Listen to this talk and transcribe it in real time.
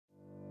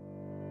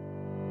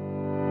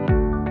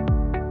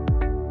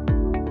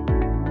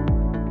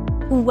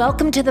everyone.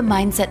 Welcome to the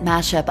Mindset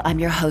Mashup. I'm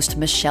your host,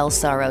 Michelle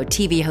Sorrow,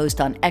 TV host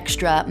on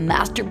Extra,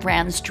 master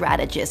brand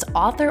strategist,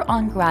 author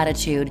on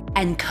gratitude,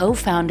 and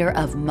co-founder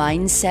of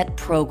Mindset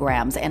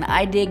Programs. And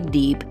I dig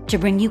deep to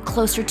bring you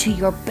closer to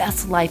your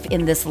best life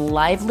in this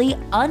lively,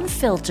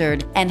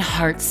 unfiltered, and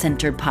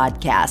heart-centered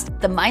podcast.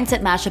 The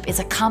Mindset Mashup is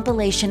a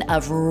compilation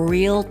of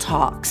real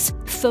talks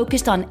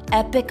focused on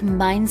epic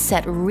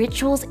mindset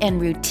rituals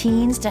and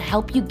routines to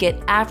help you get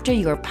after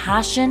your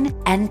passion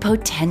and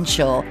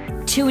potential.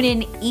 Tune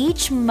in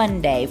each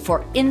Monday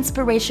for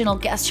inspirational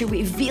guests who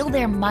reveal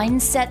their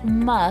mindset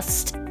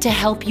must to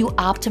help you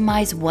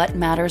optimize what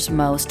matters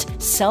most: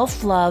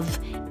 self-love,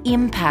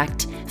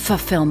 impact,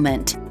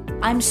 fulfillment.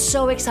 I'm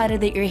so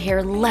excited that you're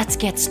here. Let's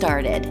get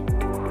started.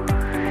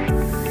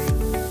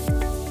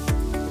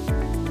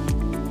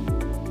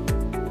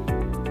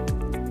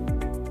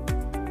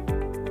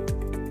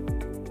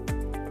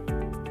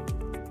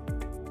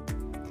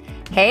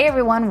 Hey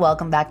everyone,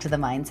 welcome back to the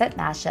Mindset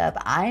Mashup.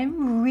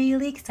 I'm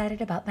really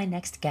excited about my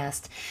next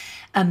guest,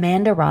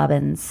 Amanda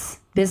Robbins,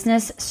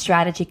 business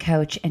strategy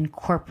coach and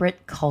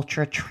corporate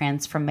culture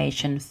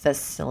transformation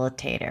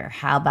facilitator.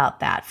 How about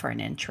that for an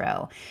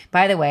intro?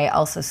 By the way,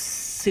 also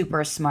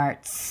super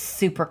smart,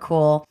 super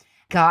cool.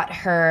 Got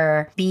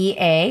her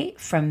BA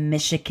from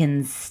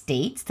Michigan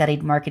State,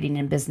 studied marketing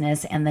and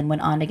business, and then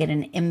went on to get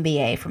an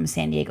MBA from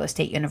San Diego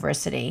State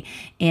University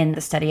in the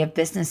study of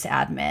business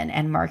admin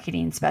and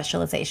marketing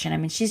specialization. I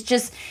mean, she's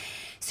just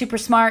super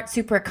smart,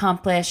 super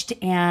accomplished,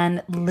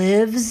 and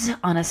lives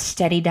on a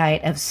steady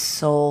diet of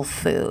soul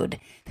food.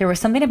 There was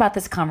something about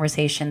this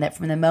conversation that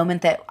from the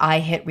moment that I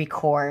hit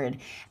record,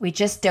 we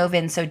just dove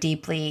in so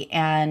deeply.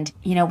 And,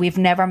 we've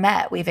never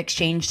met. We've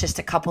exchanged just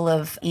a couple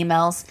of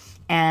emails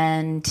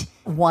and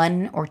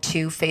one or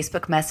two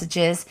Facebook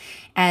messages.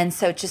 And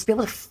so just be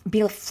able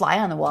to fly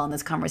on the wall in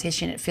this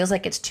conversation. It feels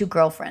like it's two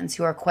girlfriends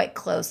who are quite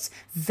close,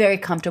 very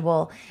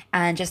comfortable,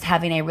 and just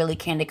having a really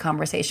candid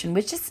conversation,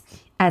 which is,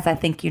 as I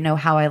think you know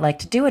how I like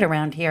to do it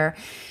around here.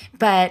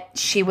 But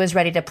she was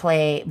ready to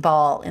play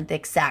ball at the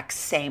exact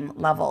same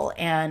level.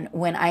 And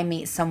when I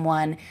meet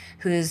someone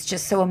who's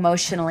just so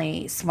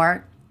emotionally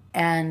smart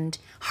and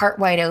heart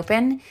wide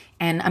open,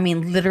 and I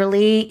mean,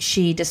 literally,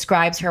 she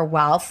describes her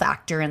wow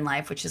factor in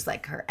life, which is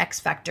like her X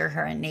factor,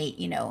 her innate,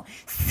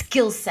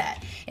 skill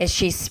set, is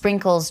she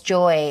sprinkles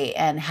joy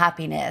and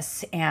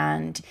happiness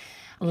and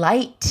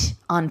light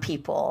on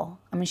people.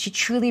 I mean, she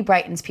truly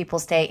brightens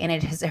people's day, and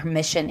it is her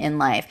mission in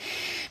life.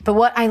 But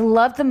what I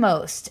love the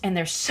most, and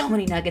there's so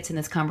many nuggets in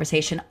this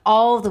conversation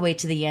all the way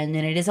to the end,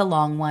 and it is a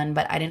long one,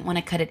 but I didn't want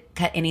to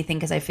cut anything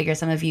because I figure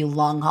some of you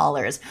long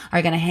haulers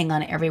are going to hang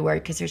on every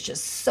word because there's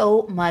just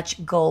so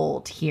much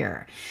gold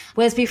here.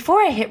 Was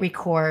before I hit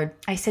record,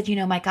 I said,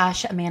 my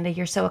gosh, Amanda,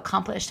 you're so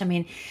accomplished. I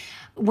mean,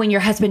 when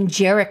your husband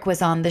Jarek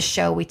was on the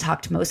show, we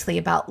talked mostly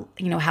about,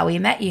 how he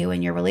met you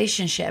and your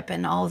relationship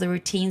and all the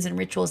routines and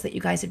rituals that you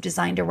guys have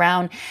designed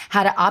around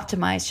how to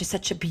optimize just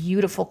such a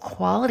beautiful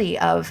quality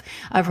of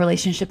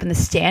relationship and the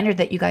standard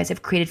that you guys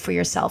have created for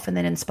yourself and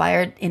then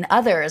inspired in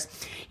others.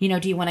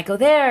 Do you want to go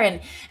there? And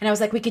I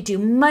was like, we could do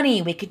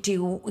money. We could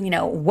do,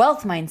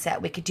 wealth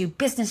mindset. We could do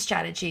business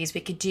strategies.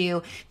 We could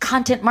do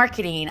content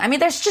marketing. I mean,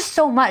 there's just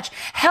so much.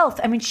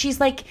 Health. I mean, she's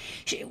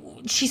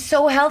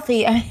so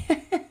healthy.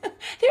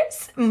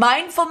 There's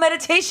mindful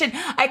meditation.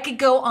 I could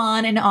go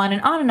on and on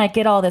and on. And I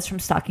get all this from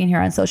stalking her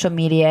on social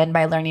media and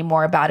by learning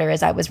more about her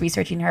as I was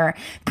researching her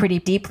pretty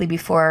deeply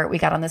before we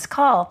got on this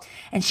call.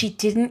 And she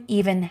didn't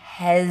even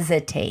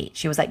hesitate.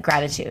 She was like,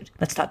 gratitude.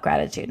 Let's talk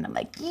gratitude. And I'm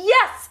like,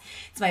 yes.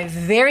 It's my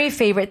very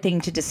favorite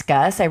thing to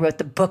discuss. I wrote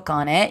the book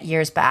on it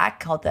years back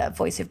called The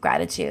Voice of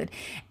Gratitude.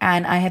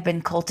 And I have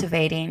been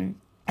cultivating,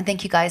 I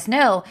think you guys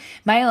know,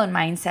 my own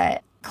mindset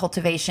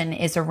cultivation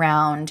is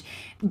around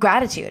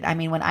gratitude. I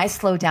mean, when I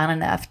slow down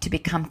enough to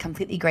become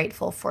completely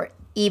grateful for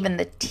even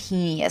the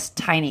teeniest,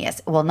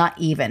 tiniest, well, not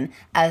even,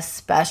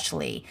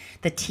 especially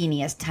the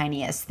teeniest,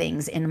 tiniest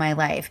things in my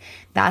life,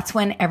 that's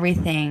when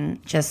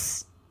everything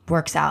just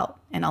works out.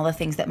 And all the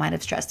things that might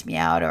have stressed me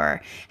out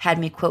or had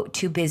me, quote,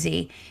 too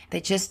busy,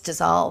 they just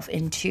dissolve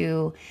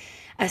into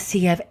a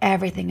sea of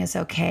everything is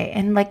okay.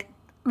 And like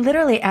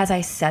literally as I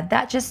said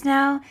that just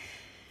now,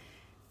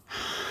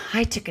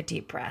 I took a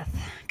deep breath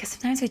because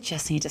sometimes we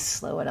just need to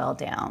slow it all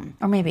down.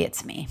 Or maybe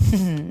it's me.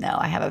 No,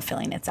 I have a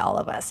feeling it's all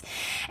of us.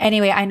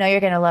 Anyway, I know you're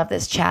going to love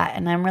this chat,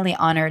 and I'm really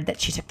honored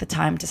that she took the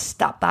time to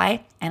stop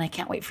by, and I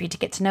can't wait for you to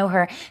get to know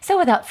her. So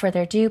without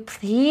further ado,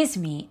 please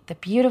meet the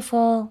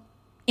beautiful,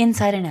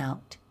 inside and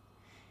out,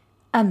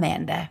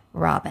 Amanda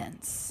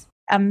Robbins.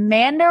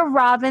 Amanda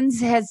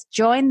Robbins has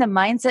joined the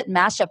Mindset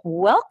Mashup.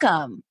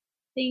 Welcome.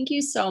 Thank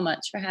you so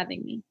much for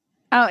having me.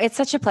 Oh, it's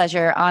such a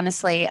pleasure.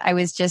 Honestly, I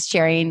was just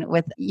sharing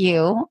with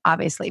you,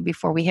 obviously,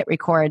 before we hit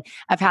record,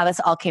 of how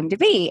this all came to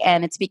be.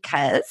 And it's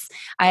because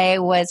I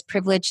was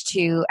privileged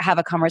to have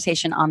a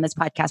conversation on this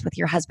podcast with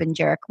your husband,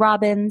 Jarek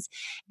Robbins.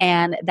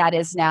 And that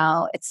is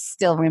now, it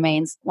still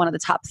remains one of the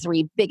top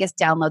 3 biggest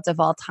downloads of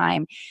all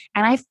time.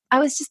 And I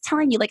was just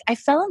telling you, like, I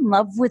fell in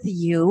love with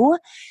you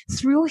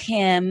through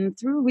him,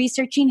 through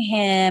researching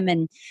him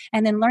and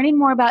then learning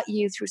more about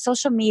you through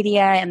social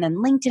media and then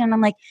LinkedIn. And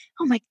I'm like,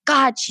 oh my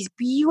God, she's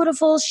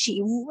beautiful.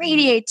 She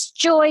radiates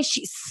joy.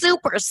 She's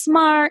super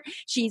smart.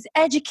 She's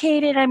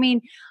educated. I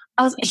mean,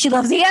 she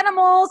loves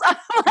animals. I'm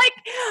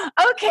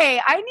like, okay,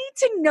 I need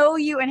to know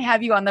you and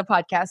have you on the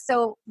podcast.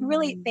 So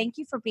really, thank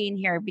you for being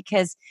here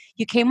because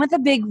you came with a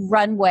big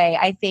runway,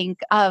 I think,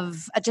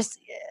 of just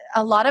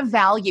a lot of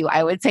value,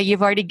 I would say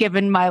you've already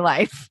given my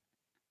life.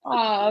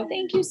 Oh,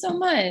 thank you so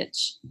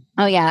much.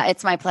 Oh yeah,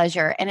 it's my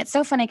pleasure. And it's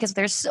so funny because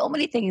there's so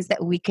many things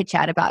that we could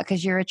chat about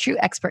because you're a true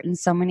expert in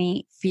so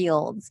many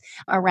fields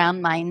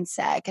around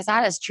mindset because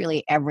that is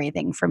truly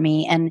everything for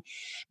me.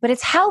 But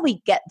it's how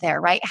we get there,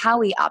 right? How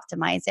we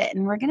optimize it.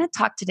 And we're going to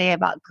talk today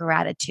about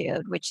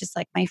gratitude, which is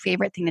like my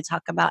favorite thing to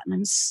talk about. And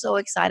I'm so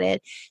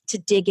excited to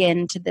dig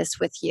into this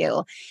with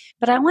you.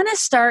 But I want to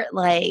start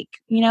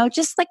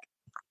just like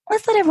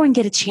let's let everyone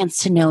get a chance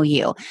to know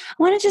you. I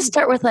want to just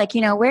start with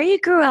where you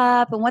grew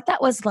up and what that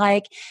was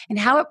like and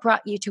how it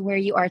brought you to where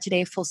you are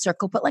today, full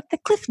circle, but like the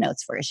Cliff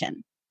Notes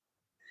version.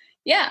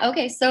 Yeah.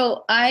 Okay.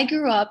 So I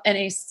grew up in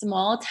a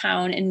small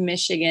town in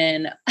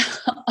Michigan,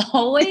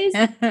 always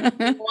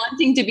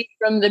wanting to be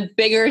from the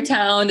bigger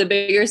town, the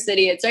bigger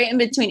city. It's right in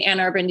between Ann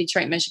Arbor and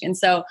Detroit, Michigan.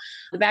 So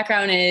the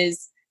background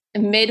is a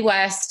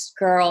Midwest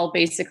girl,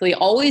 basically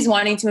always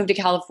wanting to move to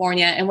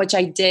California, and which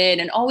I did,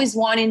 and always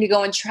wanting to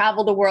go and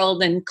travel the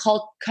world and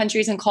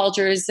countries and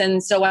cultures.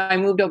 And so I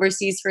moved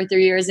overseas for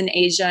 3 years in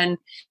Asia and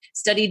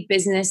studied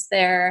business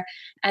there.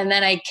 And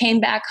then I came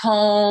back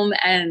home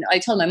and I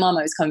told my mom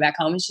I was coming back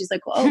home. And she's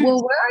like, well,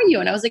 where are you?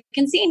 And I was like,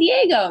 in San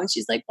Diego. And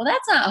she's like, well,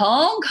 that's not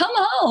home. Come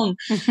home.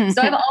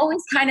 So I've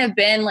always kind of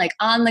been like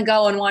on the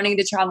go and wanting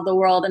to travel the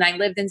world. And I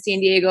lived in San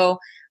Diego,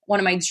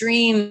 one of my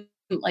dream,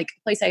 like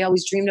a place I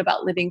always dreamed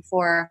about living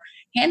for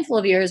a handful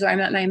of years, where I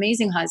met my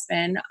amazing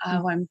husband,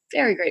 who I'm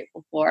very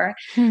grateful for.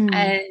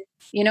 And,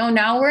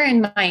 now we're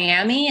in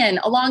Miami, and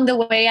along the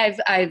way,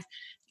 I've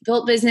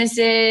built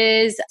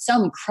businesses.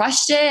 Some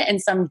crushed it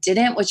and some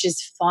didn't, which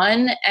is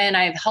fun. And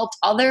I've helped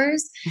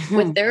others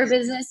with their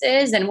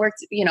businesses and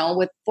worked,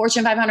 with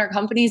Fortune 500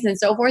 companies and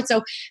so forth.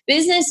 So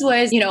business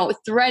was,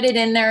 threaded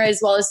in there,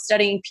 as well as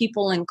studying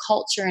people and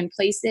culture and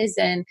places.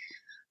 And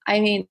I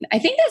mean, I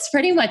think that's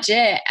pretty much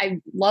it. I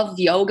love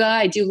yoga.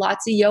 I do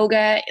lots of yoga.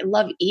 I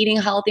love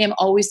eating healthy. I'm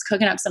always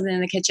cooking up something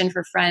in the kitchen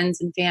for friends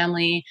and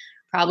family,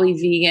 probably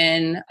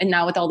vegan. And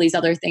now with all these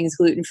other things,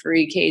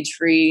 gluten-free,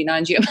 cage-free,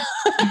 non-GMO.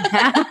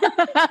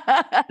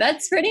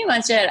 That's pretty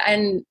much it.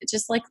 And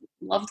just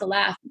love to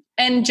laugh.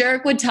 And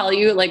Jarek would tell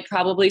you,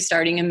 probably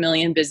starting a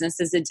million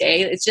businesses a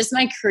day. It's just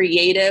my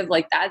creative,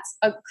 that's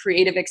a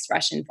creative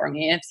expression for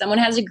me. If someone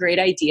has a great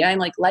idea, I'm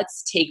like,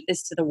 let's take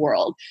this to the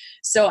world.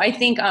 So I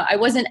think I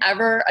wasn't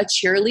ever a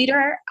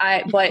cheerleader,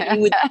 but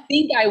you would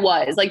think I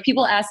was.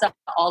 People ask that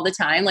all the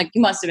time,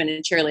 you must have been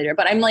a cheerleader,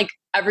 but I'm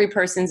every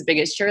person's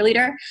biggest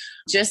cheerleader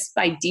just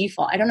by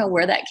default. I don't know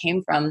where that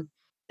came from.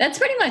 That's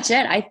pretty much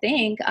it, I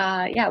think.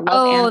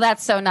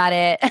 That's so not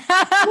it.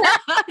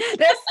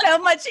 There's so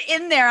much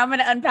in there. I'm going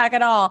to unpack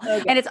it all.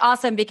 Okay. And it's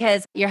awesome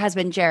because your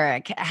husband,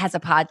 Jarek, has a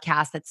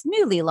podcast that's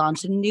newly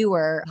launched, a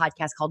newer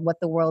podcast called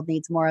What the World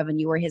Needs More of. And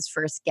you were his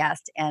first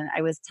guest. And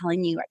I was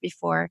telling you right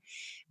before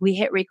we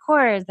hit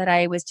record that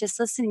I was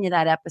just listening to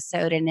that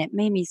episode and it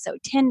made me so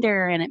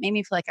tender and it made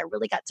me feel like I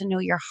really got to know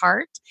your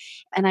heart.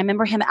 And I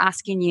remember him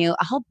asking you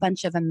a whole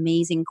bunch of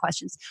amazing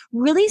questions,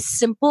 really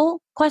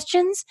simple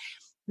questions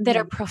that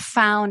are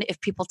profound if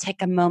people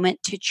take a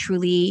moment to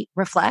truly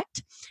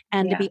reflect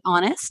and to be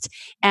honest.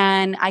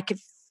 And I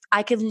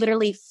could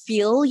literally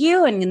feel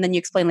you. And then you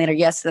explain later,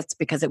 yes, that's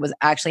because it was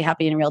actually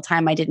happening in real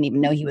time. I didn't even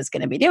know he was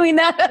going to be doing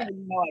that. I had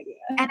no idea.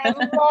 And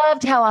I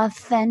loved how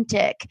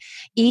authentic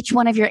each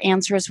one of your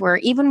answers were,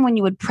 even when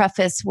you would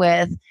preface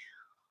with,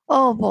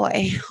 oh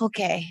boy,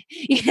 okay.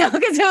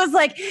 Because it was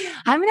like,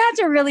 I'm going to have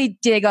to really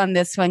dig on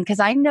this one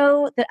because I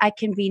know that I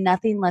can be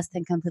nothing less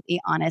than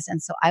completely honest.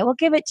 And so I will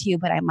give it to you,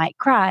 but I might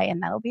cry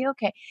and that'll be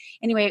okay.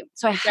 Anyway,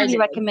 so I highly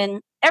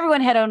recommend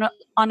everyone head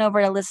on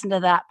over to listen to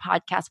that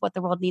podcast, What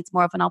the World Needs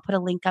More of, and I'll put a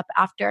link up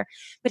after.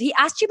 But he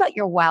asked you about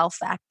your wow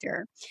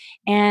factor.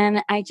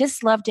 And I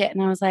just loved it.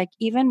 And I was like,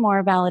 even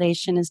more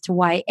validation as to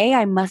why, A,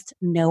 I must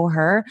know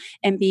her,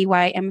 and B,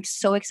 why I'm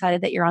so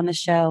excited that you're on the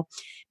show.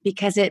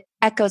 Because it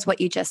echoes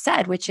what you just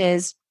said, which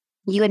is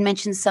you had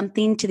mentioned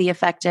something to the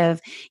effect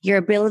of your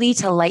ability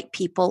to light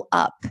people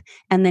up.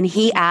 And then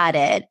he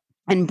added,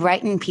 and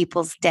brighten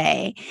people's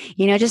day,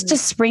 just to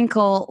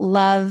sprinkle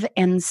love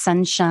and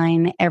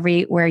sunshine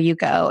everywhere you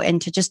go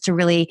and to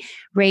really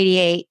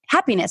radiate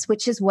happiness,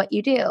 which is what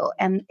you do.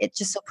 And it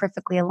just so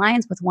perfectly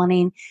aligns with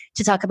wanting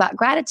to talk about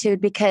gratitude,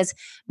 because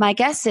my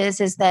guess is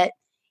that,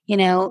 you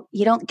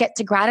don't get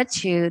to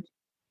gratitude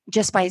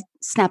just by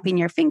snapping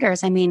your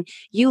fingers. I mean,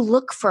 you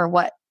look for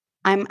what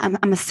I'm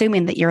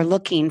assuming that you're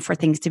looking for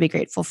things to be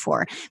grateful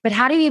for. But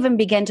how do you even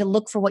begin to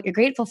look for what you're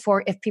grateful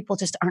for if people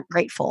just aren't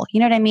grateful? You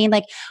know what I mean?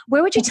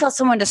 Where would you tell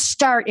someone to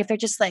start if they're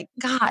just like,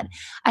 God,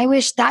 I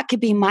wish that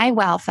could be my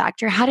wow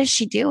factor? How does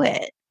she do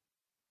it?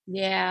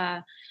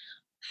 Yeah.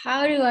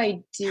 How do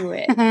I do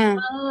it?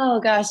 Oh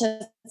gosh,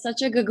 that's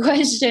such a good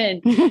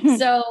question.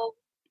 So,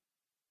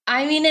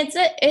 I mean, it's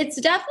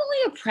definitely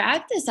a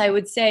practice, I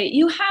would say.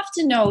 You have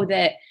to know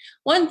that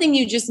one thing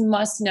you just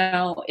must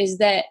know is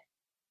that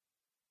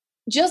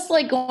just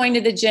like going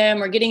to the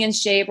gym or getting in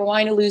shape or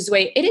wanting to lose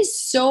weight, it is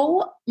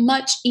so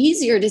much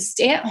easier to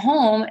stay at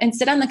home and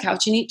sit on the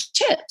couch and eat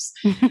chips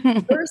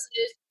versus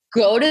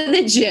go to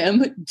the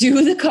gym,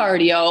 do the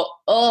cardio.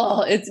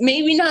 Oh, it's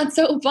maybe not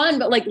so fun,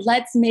 but like,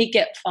 let's make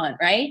it fun,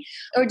 right?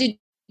 Or to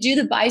do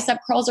the bicep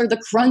curls or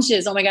the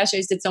crunches. Oh my gosh, I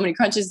just did so many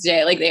crunches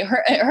today. Like they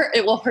hurt,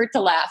 it will hurt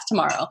to laugh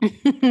tomorrow.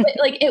 But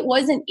like it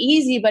wasn't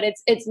easy, but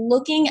it's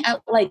looking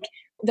at like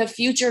the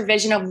future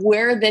vision of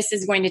where this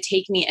is going to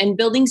take me and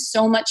building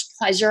so much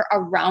pleasure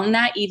around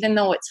that, even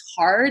though it's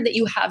hard, that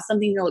you have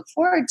something to look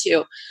forward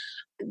to.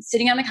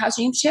 Sitting on the couch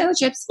eating potato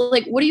chips,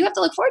 like what do you have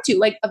to look forward to?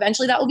 Like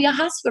eventually that will be a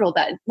hospital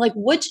bed. Like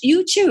which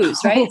you choose,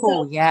 right?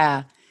 Oh,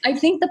 yeah. I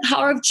think the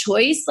power of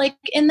choice, like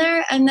in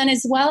there, and then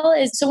as well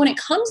as, so when it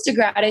comes to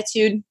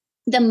gratitude,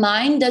 the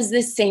mind does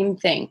the same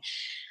thing.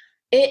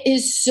 It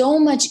is so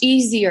much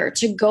easier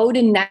to go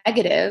to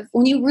negative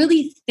when you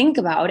really think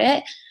about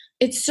it.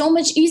 It's so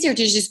much easier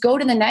to just go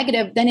to the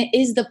negative than it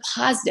is the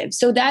positive.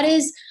 So that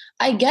is,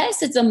 I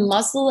guess it's a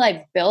muscle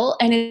I've built.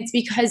 And it's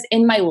because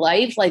in my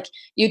life, like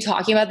you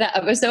talking about that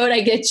episode,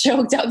 I get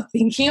choked up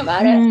thinking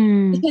about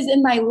it. Because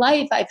in my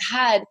life, I've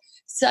had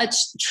such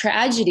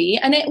tragedy.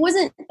 And it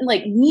wasn't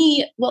like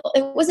me. Well,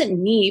 it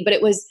wasn't me, but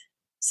it was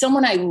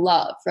someone I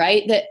love,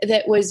 right?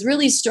 That was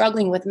really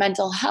struggling with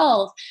mental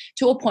health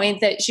to a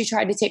point that she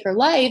tried to take her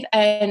life.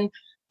 And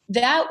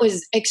that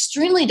was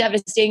extremely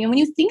devastating. And when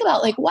you think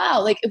about like,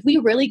 wow, like if we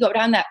really go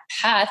down that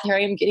path, here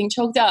I am getting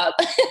choked up.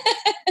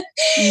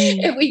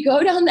 If we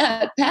go down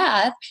that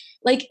path,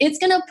 like it's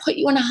going to put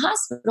you in a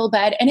hospital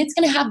bed and it's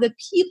going to have the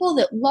people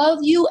that love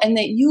you and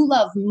that you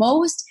love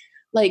most,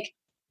 like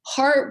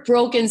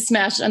heartbroken,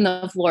 smashed on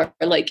the floor,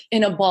 like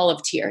in a ball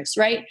of tears.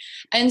 Right.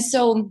 And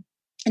so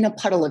in a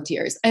puddle of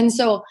tears. And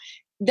so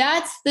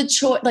that's the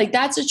choice, like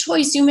that's a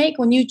choice you make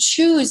when you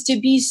choose to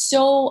be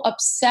so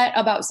upset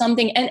about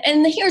something.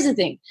 And here's the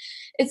thing.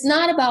 It's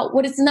not about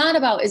what it's not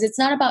about is it's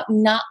not about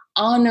not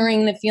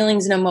honoring the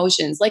feelings and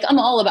emotions. Like I'm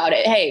all about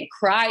it. Hey,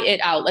 cry it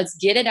out. Let's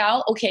get it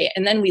out. Okay.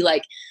 And then we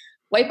like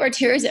wipe our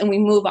tears and we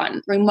move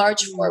on, we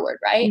march forward.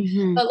 Right.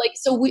 But like,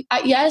 so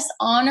yes,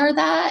 honor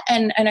that.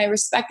 And I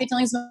respect the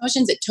feelings and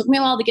emotions. It took me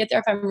a while to get there.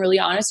 If I'm really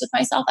honest with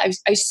myself,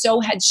 I so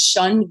had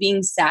shunned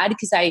being sad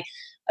because I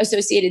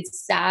associated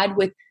sad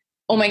with,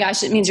 oh my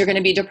gosh, it means you're going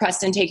to be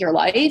depressed and take your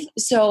life.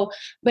 So,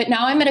 but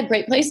now I'm at a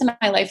great place in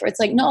my life where it's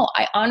like, no,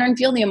 I honor and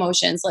feel the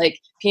emotions. Like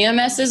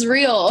PMS is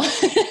real.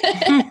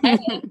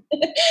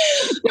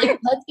 Like,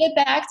 let's get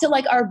back to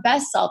like our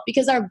best self,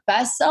 because our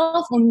best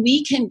self, when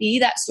we can be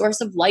that source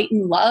of light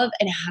and love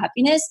and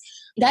happiness,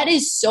 that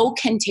is so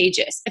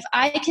contagious. If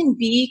I can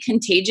be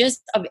contagious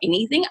of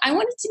anything, I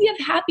want it to be of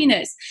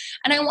happiness.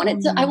 And I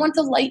want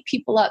to light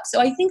people up.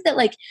 So I think that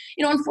like,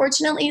 you know,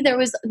 unfortunately there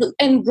was,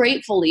 and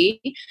gratefully,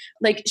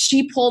 like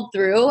she pulled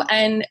through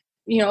and,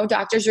 you know,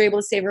 doctors were able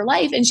to save her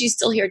life and she's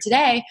still here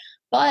today.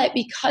 But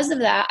because of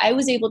that, I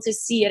was able to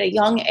see at a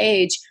young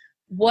age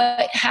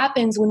what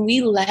happens when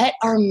we let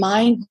our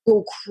mind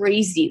go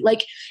crazy.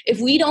 Like if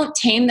we don't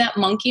tame that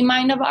monkey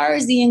mind of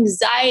ours, the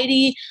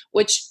anxiety,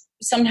 which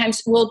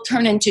sometimes will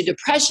turn into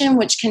depression,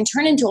 which can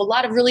turn into a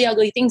lot of really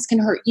ugly things, can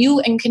hurt you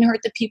and can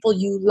hurt the people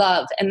you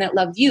love and that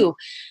love you.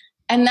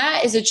 And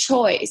that is a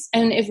choice.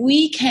 And if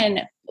we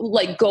can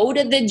like go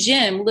to the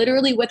gym,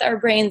 literally with our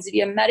brains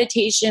via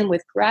meditation,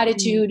 with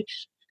gratitude,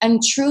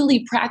 and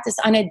truly practice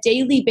on a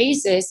daily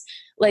basis,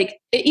 like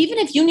even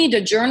if you need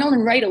to journal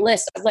and write a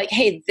list of like,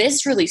 hey,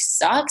 this really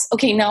sucks.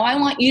 Okay, now I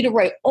want you to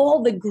write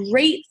all the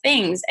great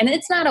things. And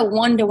it's not a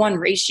 1-to-1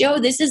 ratio.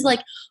 This is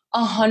like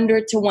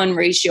 100-to-1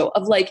 ratio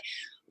of like,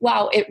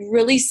 wow, it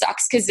really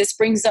sucks because this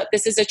brings up,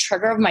 this is a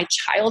trigger of my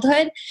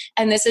childhood.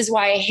 And this is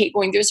why I hate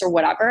going through this or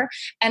whatever.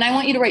 And I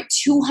want you to write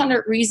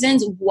 200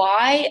 reasons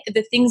why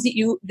the things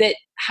that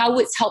how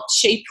it's helped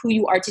shape who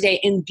you are today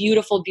in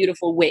beautiful,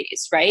 beautiful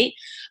ways, right?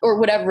 Or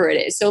whatever it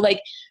is. So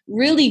like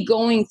really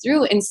going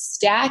through and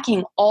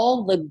stacking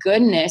all the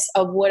goodness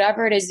of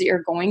whatever it is that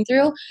you're going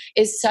through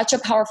is such a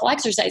powerful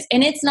exercise.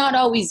 And it's not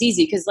always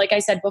easy because like I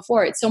said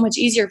before, it's so much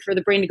easier for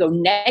the brain to go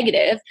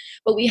negative,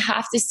 but we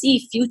have to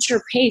see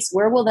future pace.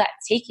 Where will that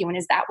take you? And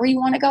is that where you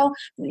want to go?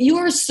 You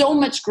are so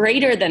much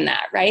greater than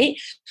that, right?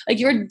 Like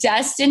you're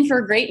destined for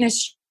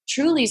greatness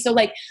truly. So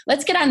like,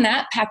 let's get on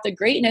that path to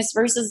greatness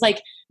versus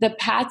like the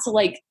path to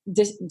like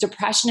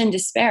depression and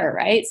despair.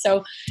 Right.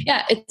 So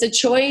yeah, it's a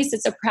choice,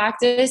 it's a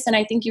practice. And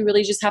I think you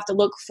really just have to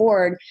look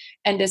forward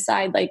and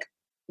decide like,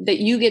 that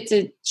you get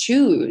to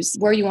choose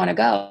where you want to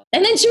go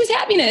and then choose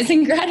happiness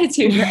and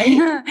gratitude,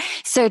 right?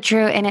 So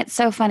true. And it's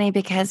so funny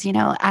because,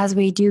 as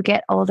we do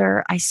get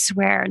older, I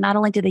swear, not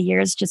only do the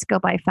years just go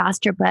by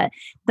faster, but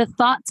the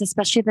thoughts,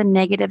 especially the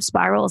negative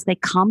spirals, they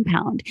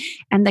compound.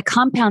 And the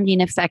compounding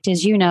effect,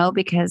 as you know,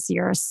 because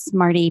you're a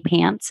smarty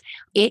pants,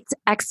 it's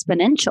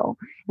exponential.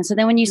 And so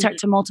then when you start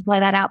to multiply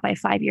that out by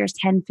 5 years,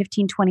 10,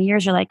 15, 20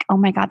 years, you're like, oh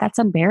my God, that's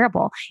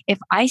unbearable. If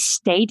I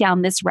stay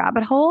down this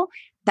rabbit hole,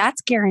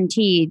 that's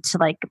guaranteed to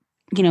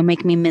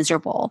make me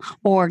miserable,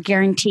 or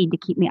guaranteed to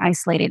keep me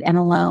isolated and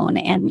alone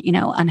and,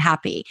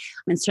 unhappy,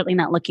 and certainly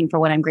not looking for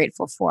what I'm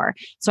grateful for.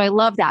 So I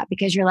love that,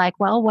 because you're like,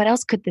 well, what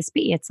else could this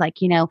be? It's like,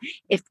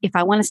 if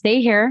I want to stay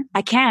here,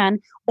 I can,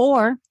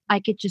 or I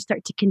could just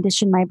start to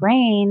condition my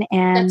brain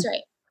and That's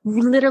right.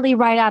 literally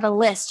write out a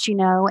list,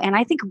 and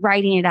I think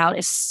writing it out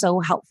is so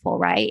helpful,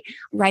 right?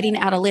 Writing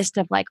out a list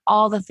of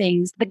all the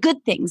things, the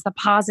good things, the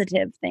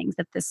positive things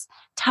that this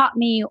taught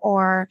me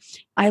or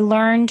I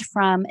learned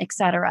from,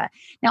 etc.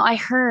 Now, I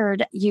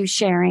heard you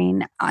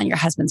sharing on your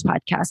husband's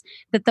podcast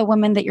that the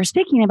woman that you're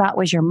speaking about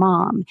was your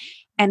mom.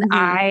 And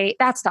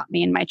that stopped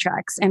me in my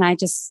tracks. And I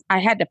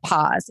had to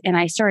pause and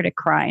I started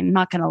crying,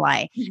 not going to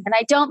lie. And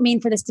I don't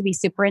mean for this to be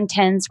super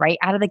intense right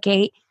out of the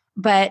gate,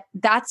 but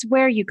that's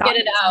where you got get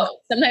it out.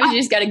 Sometimes you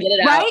just got to get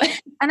it right? out.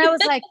 And I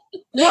was like,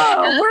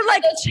 whoa, we're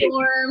like the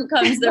storm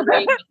comes the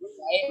rain.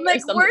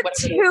 Right? We're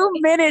 2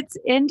 minutes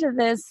into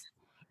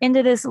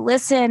this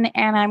listen,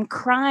 and I'm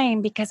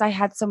crying because I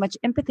had so much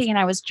empathy, and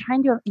I was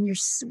trying to, in your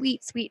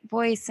sweet, sweet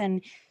voice,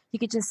 and you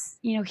could just,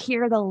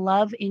 hear the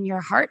love in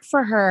your heart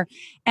for her,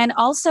 and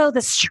also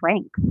the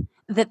strength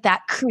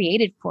that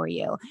created for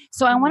you.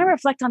 So I want to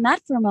reflect on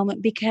that for a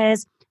moment,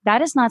 because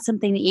that is not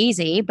something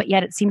easy, but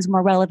yet it seems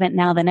more relevant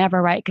now than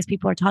ever, right? Because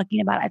people are talking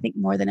about it, I think,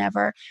 more than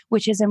ever,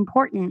 which is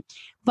important.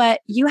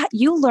 But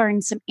you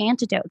learned some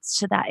antidotes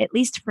to that, at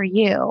least for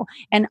you.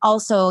 And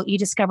also you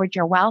discovered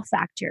your wow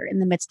factor in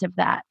the midst of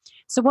that.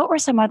 So what were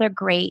some other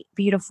great,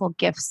 beautiful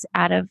gifts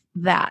out of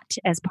that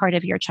as part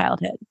of your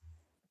childhood?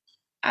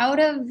 Out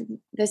of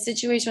the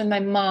situation with my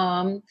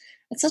mom,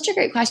 that's such a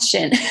great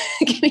question.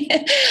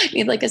 I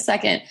need a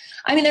second.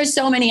 I mean, there's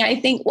so many. I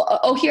think,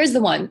 here's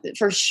the one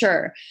for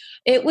sure.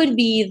 It would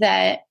be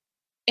that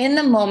in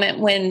the moment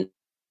when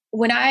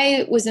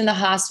I was in the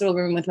hospital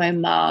room with my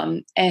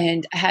mom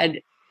and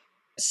had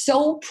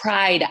so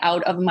pried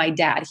out of my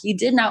dad, he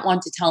did not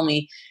want to tell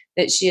me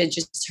that she had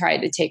just tried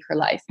to take her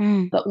life.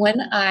 But when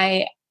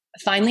I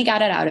finally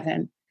got it out of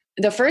him,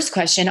 the first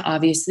question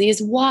obviously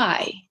is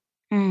why?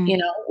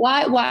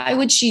 Why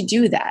would she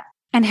do that?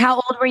 And how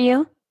old were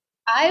you?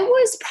 I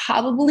was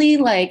probably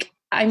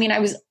I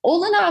was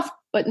old enough,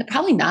 but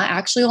probably not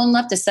actually old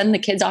enough to send the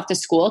kids off to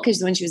school,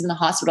 because when she was in the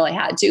hospital, I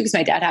had to, because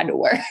my dad had to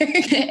work.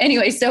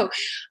 Anyway, so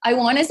I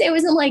want to say it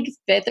was in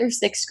 5th or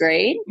 6th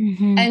grade.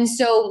 And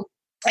so,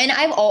 and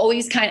I've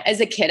always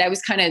as a kid, I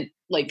was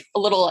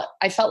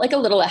I felt a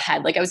little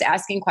ahead. I was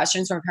asking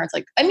questions from my parents.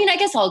 I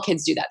guess all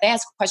kids do that. They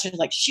ask questions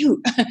shoot,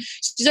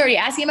 she's already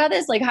asking about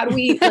this. How do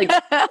we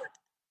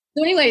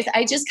So anyways,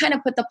 I just kind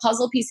of put the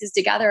puzzle pieces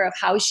together of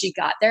how she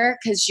got there,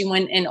 because she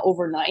went in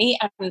overnight,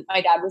 and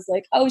my dad was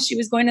like, oh, she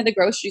was going to the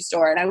grocery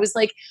store. And I was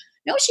like,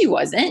 no, she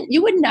wasn't.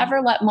 You would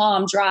never let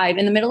mom drive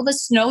in the middle of a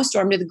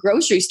snowstorm to the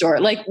grocery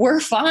store. We're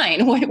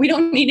fine. We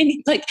don't need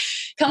any,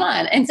 come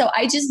on. And so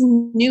I just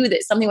knew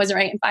that something wasn't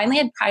right. And finally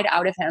I pried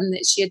out of him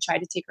that she had tried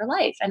to take her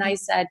life. And I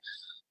said,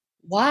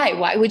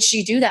 why would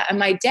she do that? And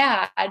my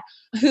dad,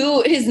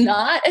 who is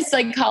not a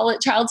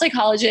child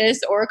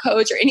psychologist or a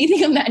coach or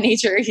anything of that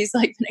nature, he's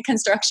been a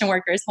construction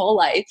worker his whole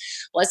life,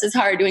 bless his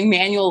heart, doing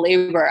manual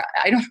labor.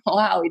 I don't know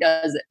how he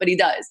does it, but he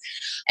does.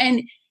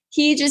 And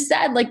he just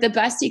said the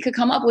best he could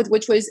come up with,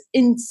 which was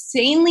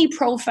insanely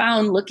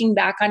profound looking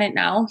back on it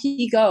now.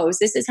 He goes,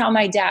 this is how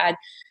my dad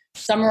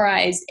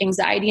summarized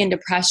anxiety and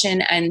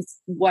depression and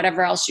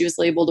whatever else she was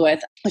labeled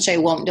with, which I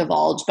won't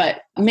divulge,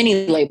 but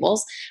many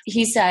labels.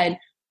 He said,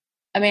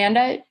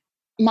 Amanda,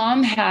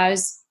 mom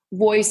has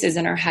voices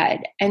in her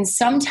head, and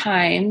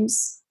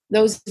sometimes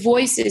those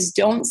voices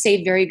don't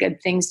say very good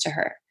things to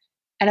her.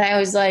 And I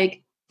was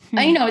like,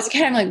 as a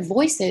kid, I'm like,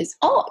 voices.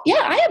 Oh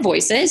yeah, I have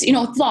voices,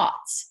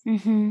 thoughts.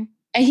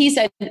 And he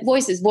said,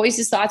 voices,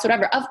 thoughts,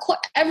 whatever. Of course,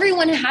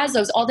 everyone has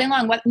those all day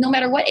long, no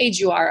matter what age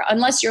you are,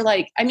 unless you're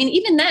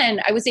even then,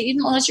 I would say,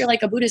 even unless you're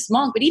a Buddhist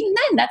monk, but even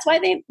then, that's why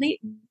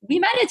we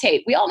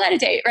meditate. We all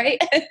meditate,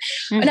 right?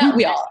 Not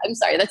we all, I'm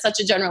sorry, that's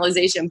such a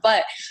generalization,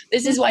 but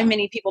this is why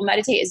many people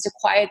meditate, is to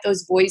quiet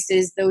those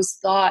voices, those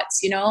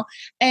thoughts,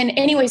 And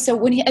anyway,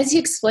 so as he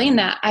explained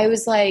that, I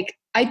was like,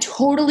 I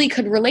totally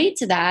could relate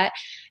to that.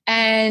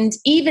 And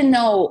even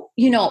though,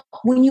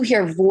 when you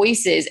hear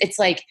voices, it's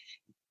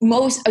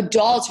most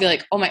adults feel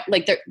oh my,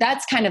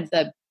 that's kind of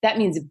that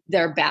means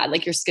they're bad,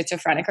 you're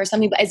schizophrenic or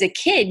something. But as a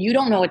kid, you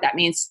don't know what that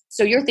means.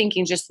 So you're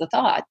thinking just the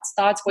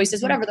thoughts,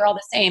 voices, whatever, they're all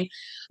the same.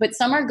 But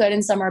some are good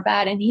and some are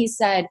bad. And he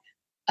said,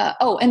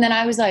 and then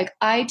I was like,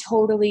 I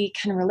totally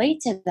can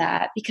relate to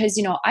that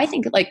because, I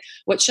think like,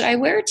 what should I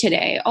wear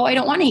today? Oh, I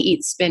don't want to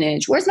eat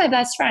spinach. Where's my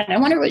best friend? I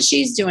wonder what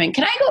she's doing.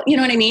 Can I go? You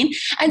know what I mean?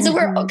 And so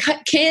we're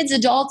kids,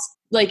 adults,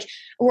 like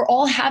we're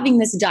all having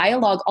this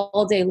dialogue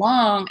all day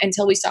long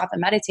until we stop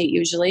and meditate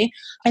usually.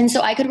 And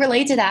so I could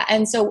relate to that.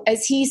 And so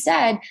as he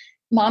said,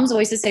 mom's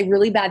voices say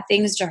really bad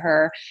things to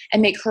her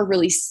and make her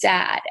really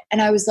sad.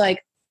 And I was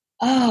like,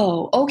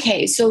 oh,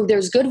 okay. So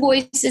there's good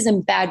voices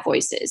and bad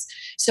voices.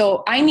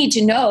 So I need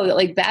to know that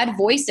like bad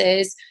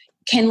voices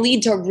can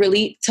lead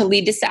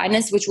to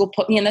sadness, which will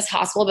put me in this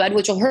hospital bed,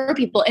 which will hurt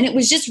people. And it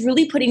was just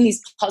really putting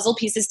these puzzle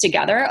pieces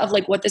together of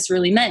like what this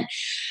really meant.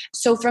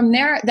 So from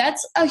there,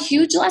 that's a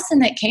huge lesson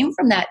that came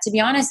from that, to be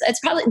honest. It's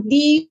probably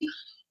the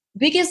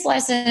biggest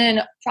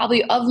lesson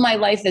probably of my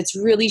life that's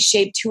really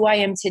shaped who I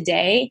am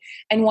today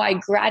and why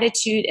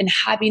gratitude and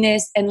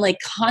happiness and like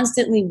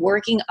constantly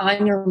working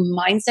on your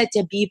mindset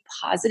to be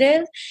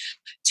positive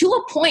to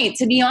a point,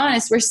 to be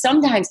honest, where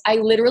sometimes I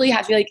literally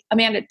have to be like,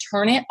 Amanda,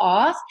 turn it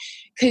off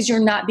because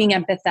you're not being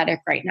empathetic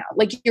right now.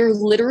 Like you're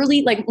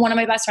literally like one of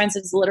my best friends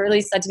has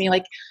literally said to me,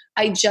 like,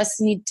 I just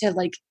need to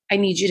like, I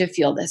need you to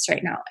feel this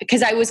right now.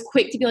 Because I was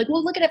quick to be like,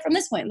 well, look at it from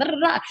this point. Blah, blah,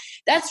 blah.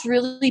 That's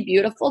really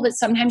beautiful. But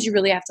sometimes you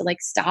really have to like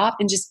stop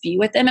and just be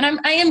with them. And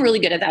I am really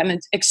good at that. I'm an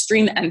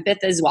extreme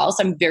empath as well.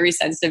 So I'm very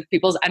sensitive to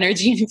people's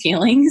energy and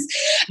feelings.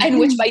 And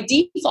which by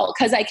default,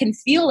 because I can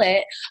feel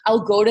it,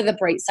 I'll go to the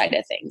bright side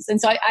of things.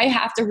 And so I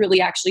have to really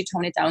actually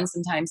tone it down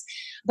sometimes.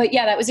 But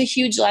yeah, that was a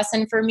huge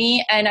lesson for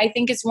me. And I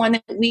think it's one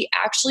that we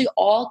actually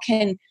all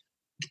can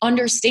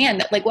understand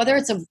that, like, whether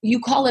it's you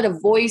call it a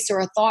voice or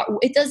a thought,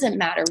 it doesn't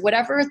matter.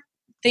 Whatever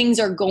things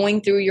are going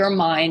through your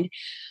mind,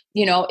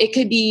 it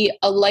could be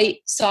a light,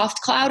 soft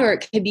cloud, or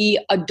it could be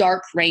a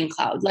dark rain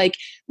cloud. Like,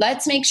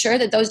 let's make sure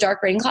that those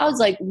dark rain clouds,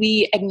 like,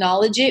 we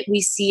acknowledge it, we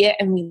see it,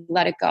 and we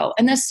let it go.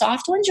 And the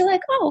soft ones, you're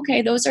like, oh,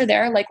 okay, those are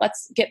there. Like,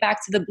 let's get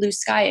back to the blue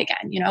sky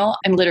again.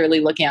 I'm literally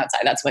looking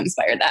outside. That's what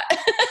inspired that.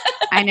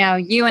 I know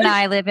you and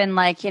I live in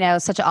like,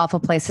 such awful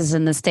places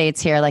in the States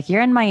here. Like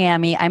you're in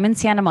Miami, I'm in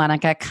Santa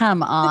Monica.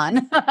 Come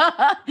on.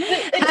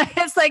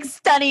 It's like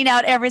stunning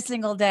out every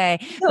single day.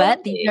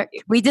 Totally. But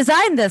we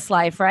designed this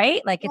life,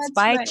 right? Like it's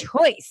by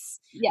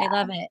choice. Yeah. I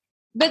love it.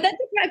 But that's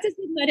a practice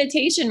of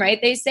meditation, right?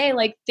 They say,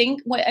 like,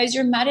 as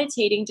you're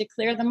meditating to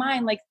clear the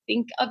mind, like,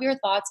 think of your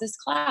thoughts as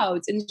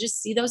clouds and just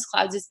see those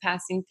clouds as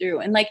passing through.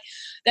 And like,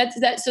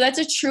 so that's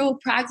a true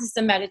practice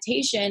of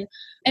meditation.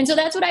 And so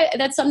that's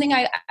something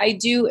I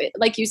do.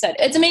 Like you said,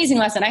 it's an amazing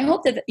lesson. I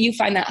hope that you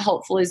find that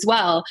helpful as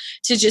well,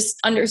 to just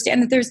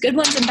understand that there's good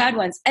ones and bad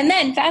ones. And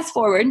then fast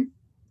forward,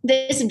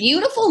 this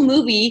beautiful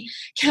movie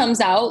comes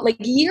out like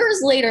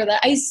years later that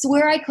I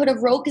swear I could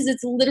have wrote, because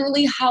it's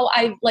literally how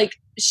I've like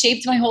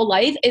shaped my whole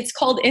life. It's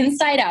called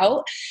Inside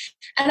Out.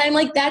 And I'm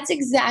like, that's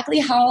exactly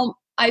how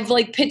I've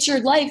like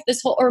pictured life,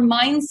 this whole, or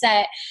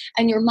mindset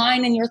and your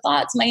mind and your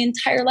thoughts my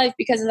entire life,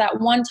 because of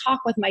that one talk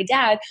with my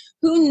dad,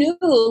 who knew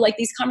like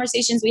these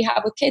conversations we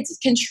have with kids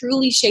can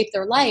truly shape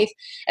their life,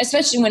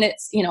 especially when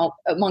it's,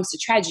 amongst a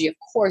tragedy. Of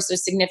course,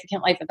 those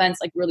significant life events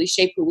like really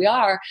shape who we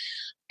are.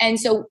 And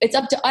so it's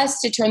up to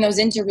us to turn those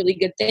into really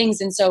good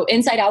things. And so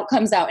Inside Out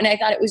comes out, and I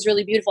thought it was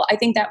really beautiful. I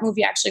think that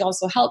movie actually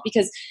also helped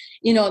because,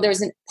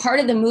 there's a part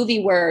of the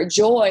movie where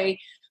Joy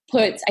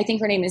puts, I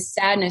think her name is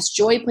Sadness.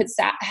 Joy puts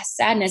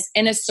Sadness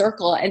in a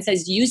circle and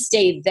says, you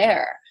stay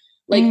there.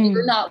 Like,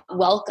 you're not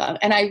welcome.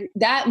 And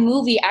that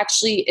movie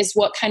actually is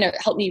what kind of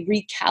helped me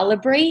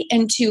recalibrate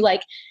into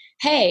like,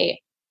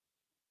 hey,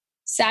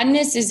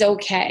 sadness is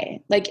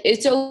okay. Like,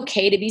 it's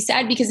okay to be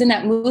sad, because in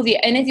that movie,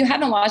 and if you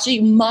haven't watched it,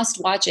 you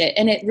must watch it.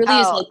 And it really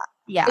is like,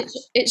 yeah,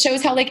 it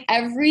shows how like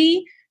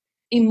every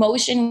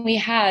emotion we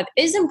have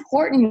is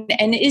important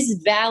and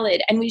is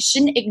valid, and we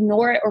shouldn't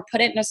ignore it or put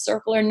it in a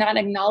circle or not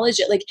acknowledge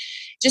it. Like,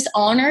 just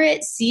honor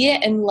it, see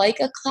it, and like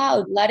a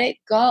cloud, let it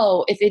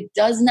go if it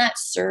does not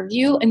serve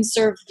you and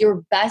serve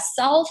your best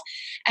self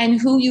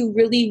and who you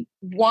really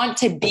want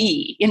to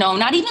be,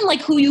 not even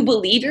like who you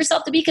believe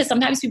yourself to be, because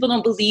sometimes people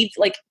don't believe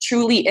like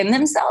truly in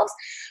themselves,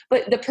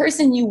 but the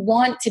person you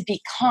want to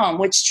become,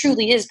 which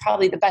truly is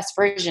probably the best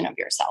version of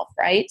yourself,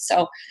 right?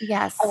 So,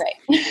 yes. All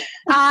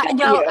right.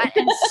 No,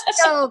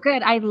 so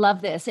good. I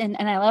love this. And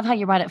I love how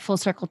you brought it full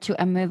circle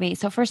to a movie.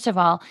 So first of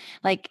all,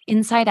 like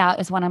Inside Out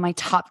is one of my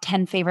top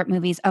 10 favorite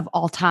movies of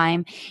all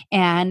time.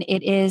 And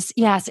it is,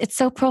 yes, it's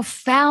so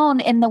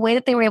profound in the way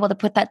that they were able to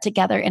put that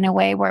together in a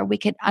way where we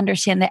could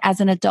understand that as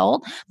an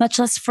adult, much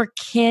less for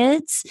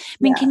kids. I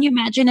mean, can you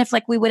imagine if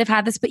like we would have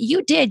had this, but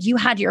you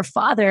had your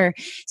father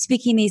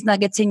speaking these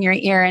nuggets in your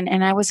ear.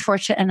 And I was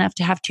fortunate enough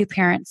to have two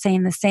parents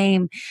saying the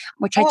same,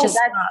 which I just,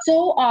 that's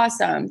so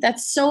awesome.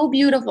 That's so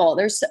beautiful.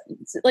 There's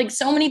like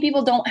so many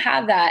people don't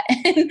have that.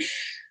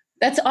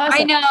 That's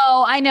awesome.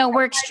 I know.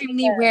 We're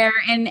extremely rare.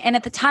 And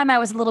at the time I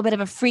was a little bit of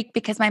a freak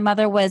because my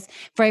mother was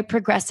very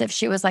progressive.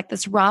 She was like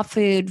this raw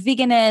food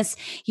veganist,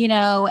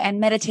 and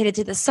meditated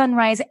to the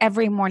sunrise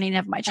every morning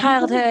of my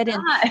childhood.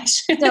 And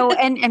so,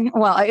 and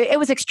well, it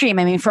was extreme.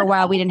 I mean, for a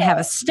while we didn't have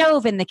a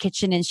stove in the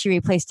kitchen, and she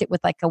replaced it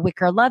with like a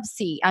wicker love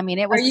seat. I mean,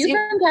 it was. Are you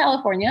from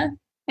California?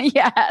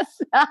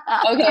 Yes.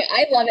 Okay,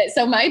 I love it.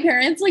 So my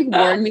parents like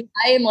warned me.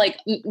 I am like,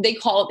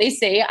 they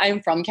say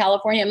I'm from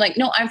California. I'm like,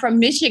 no, I'm from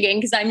Michigan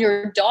because I'm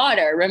your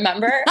daughter,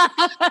 remember?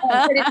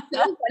 But it's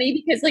so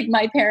funny because like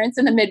my parents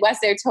in the Midwest,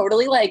 they're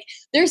totally like,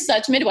 they're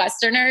such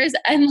Midwesterners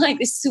and like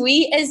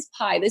sweet as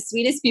pie, the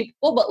sweetest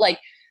people, but like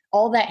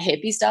all that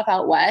hippie stuff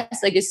out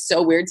west like is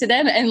so weird to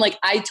them. And like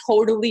I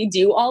totally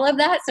do all of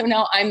that. So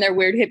now I'm their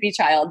weird hippie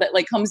child that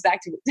like comes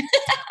back to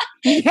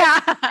Yeah.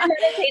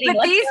 meditating. But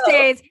Let's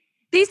go.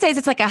 these days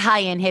it's like a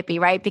high-end hippie,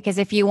 right? Because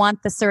if you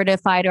want the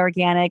certified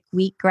organic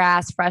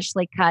wheatgrass,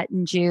 freshly cut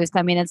and juiced,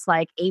 I mean, it's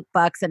like $8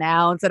 an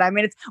ounce. And I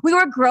mean, we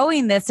were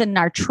growing this in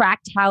our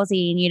tract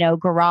housing,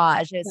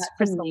 garage. It's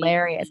That's just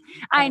hilarious.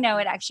 amazing. I know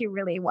it actually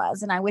really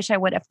was. And I wish I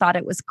would have thought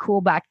it was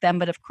cool back then.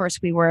 But of course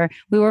we were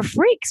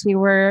freaks. We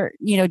were,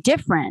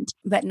 different.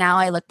 But now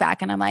I look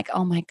back and I'm like,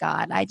 oh my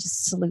God, I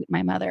just salute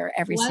my mother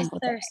every Bless single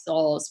their day.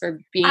 souls for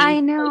being I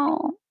like,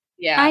 know.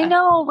 yeah. I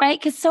know, right?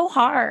 Because so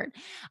hard.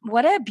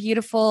 What a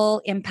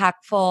beautiful,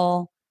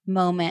 impactful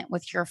moment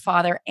with your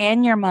father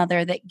and your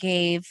mother that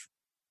gave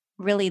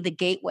really the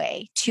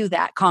gateway to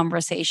that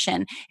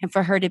conversation and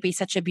for her to be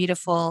such a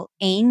beautiful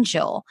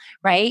angel,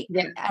 right?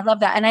 Yeah. I love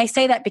that. And I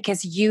say that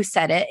because you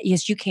said it,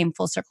 yes, you came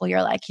full circle.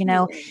 You're like,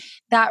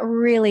 that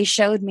really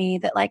showed me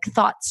that like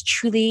thoughts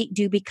truly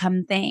do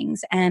become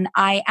things. And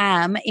I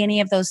am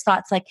any of those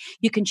thoughts, like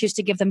you can choose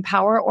to give them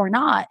power or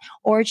not,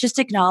 or just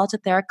acknowledge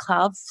that they're a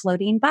cloud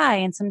floating by.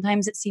 And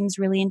sometimes it seems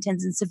really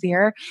intense and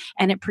severe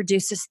and it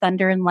produces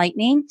thunder and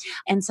lightning.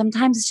 And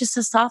sometimes it's just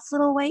a soft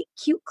little white,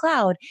 cute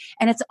cloud.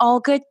 And it's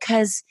all good because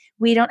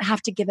we don't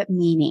have to give it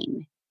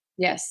meaning.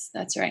 Yes,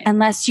 that's right.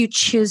 Unless you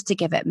choose to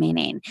give it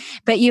meaning.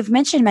 But you've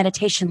mentioned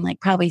meditation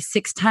like probably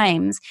 6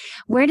 times.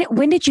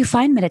 When did you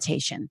find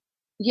meditation?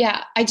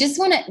 Yeah, I just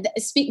want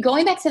to speak,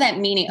 going back to that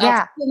meaning. I'll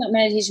talk about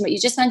meditation, but you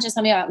just mentioned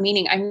something about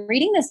meaning. I'm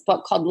reading this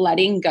book called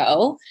Letting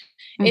Go.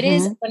 Mm-hmm. It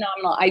is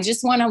phenomenal. I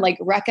just want to like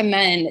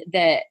recommend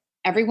that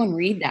everyone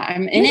read that.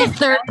 I'm in You're the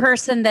third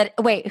person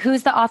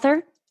who's the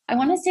author? I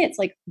want to say it's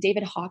like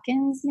David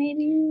Hawkins,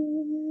 maybe.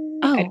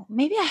 Oh,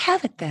 maybe I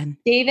have it then.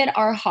 David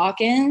R.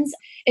 Hawkins.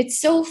 It's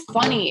so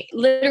funny.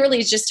 Literally,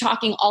 it's just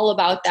talking all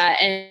about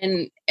that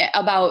and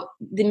about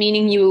the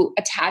meaning you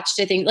attach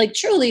to things. Like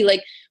truly,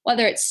 like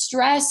whether it's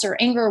stress or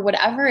anger or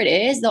whatever it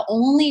is, the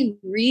only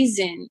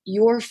reason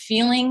you're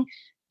feeling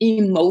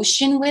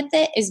emotion with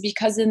it is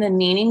because of the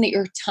meaning that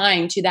you're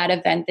tying to that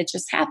event that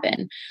just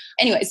happened.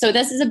 Anyway, so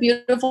this is a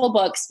beautiful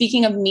book.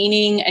 Speaking of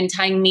meaning and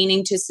tying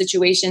meaning to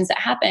situations that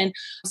happen.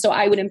 So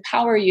I would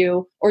empower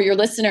you or your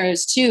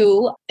listeners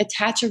to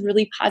attach a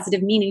really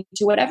positive meaning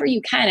to whatever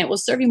you can. It will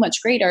serve you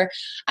much greater.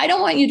 I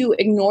don't want you to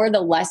ignore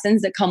the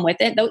lessons that come with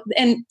it.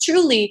 And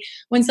truly,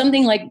 when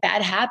something like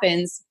bad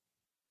happens,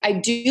 I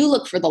do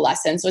look for the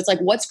lesson. So it's like,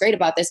 what's great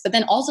about this? But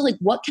then also like,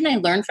 what can I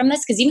learn from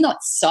this? Because even though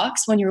it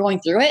sucks when you're going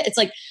through it, it's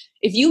like,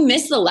 if you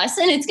miss the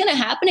lesson, it's going to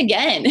happen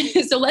again.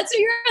 So let's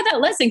figure out that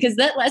lesson because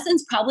that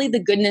lesson's probably the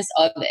goodness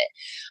of it.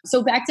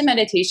 So back to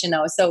meditation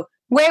though. So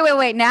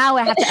Wait. Now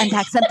I have to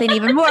unpack something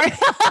even more.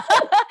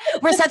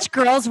 We're such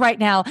girls right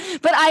now.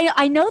 But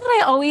I know that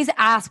I always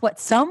ask what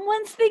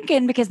someone's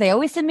thinking because they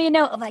always send me a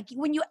note of like,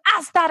 when you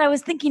asked that, I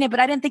was thinking it, but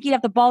I didn't think you'd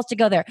have the balls to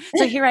go there.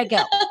 So here I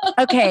go.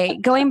 Okay,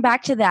 going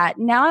back to that.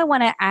 Now I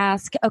want to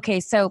ask, okay,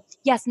 so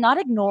yes, not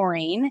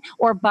ignoring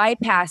or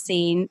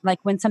bypassing, like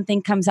when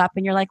something comes up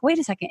and you're like, wait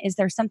a second, is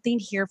there something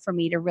here for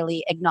me to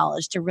really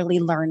acknowledge, to really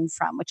learn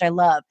from, which I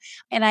love.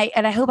 And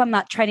I hope I'm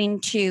not treading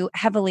too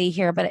heavily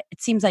here, but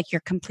it seems like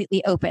you're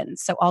completely open.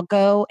 So I'll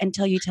go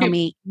until you tell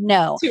me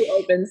no. Too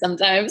open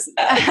sometimes.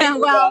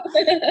 Well,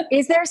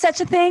 is there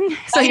such a thing?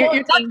 So you're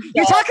talking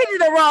to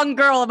the wrong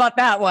girl about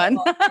that one.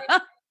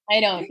 I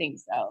don't think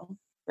so.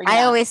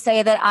 I always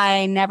say that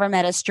I never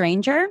met a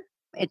stranger.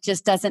 It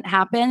just doesn't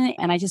happen.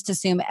 And I just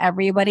assume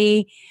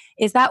everybody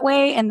is that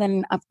way. And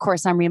then, of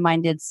course, I'm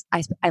reminded,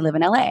 I live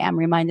in LA. I'm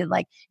reminded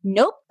like,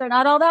 nope, they're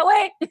not all that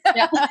way.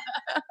 Yeah.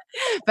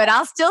 But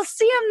I'll still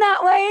see them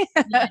that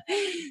way. Yeah.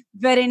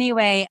 But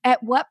anyway,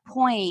 at what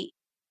point,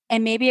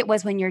 and maybe it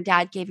was when your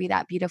dad gave you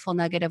that beautiful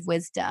nugget of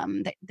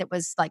wisdom that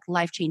was like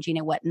life-changing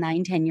at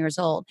 9, 10 years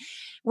old.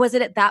 Was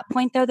it at that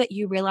point though that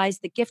you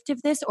realized the gift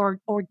of this or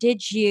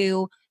did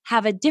you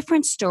have a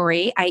different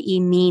story, i.e.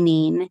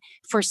 meaning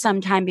for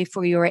some time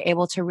before you were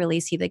able to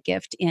really see the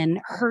gift in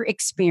her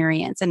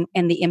experience and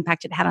the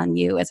impact it had on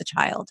you as a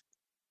child?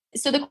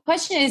 So the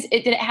question is,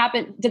 did it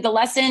happen? Did the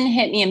lesson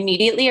hit me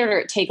immediately or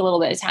did it take a little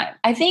bit of time?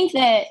 I think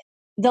that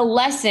the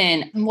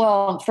lesson,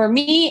 well, for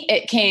me,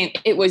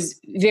 it was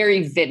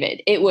very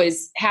vivid. It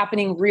was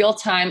happening real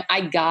time.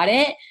 I got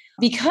it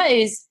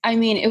because, I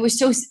mean, it was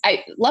so,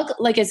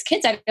 like as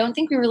kids, I don't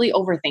think we really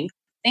overthink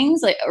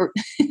things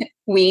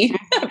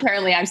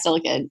apparently I'm still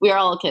a kid. We are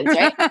all kids,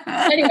 right?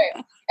 Anyway,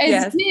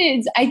 as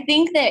kids, I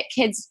think that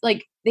kids,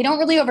 like, they don't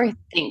really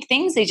overthink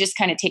things. They just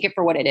kind of take it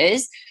for what it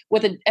is.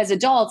 As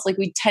adults, like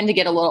we tend to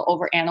get a little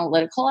over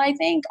analytical, I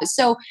think.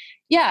 So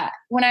yeah,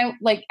 when I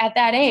at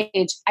that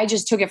age, I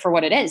just took it for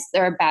what it is.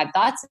 There are bad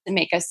thoughts that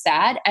make us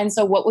sad. And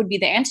so what would be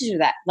the answer to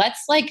that?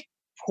 Let's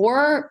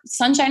pour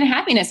sunshine and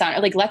happiness on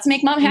it. Like, let's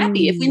make mom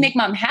happy. If we make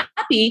mom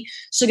happy,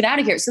 she'll get out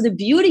of here. So the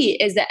beauty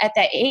is that at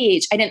that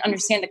age, I didn't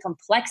understand the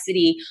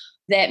complexity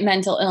that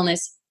mental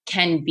illness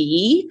can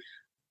be.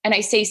 And I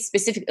say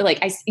specifically, like,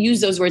 I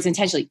use those words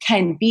intentionally,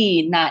 can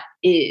be, not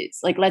is.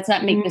 Like, let's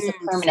not make this a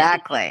permanent.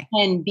 Exactly. It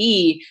can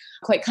be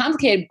quite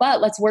complicated, but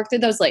let's work through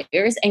those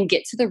layers and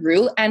get to the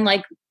root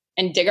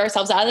and dig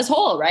ourselves out of this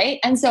hole. Right.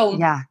 And so,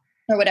 yeah,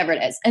 or whatever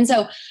it is. And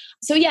so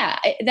yeah,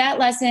 that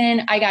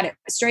lesson, I got it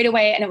straight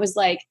away. And it was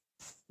like,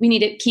 we need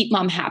to keep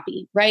mom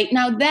happy. Right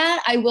now,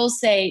 that I will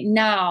say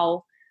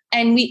now,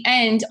 and we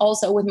end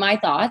also with my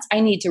thoughts. I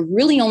need to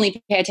really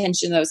only pay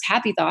attention to those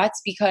happy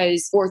thoughts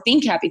or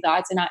think happy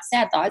thoughts and not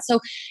sad thoughts. So,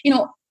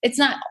 it's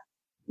not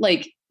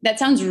like, that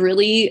sounds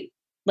really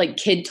like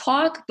kid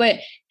talk, but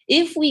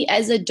if we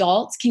as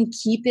adults can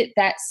keep it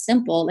that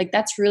simple, like,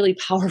 that's really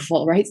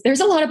powerful, right?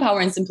 There's a lot of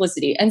power in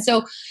simplicity. And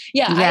so,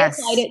 yeah, yes.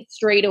 I applied it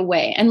straight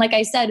away. And like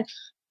I said,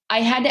 I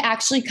had to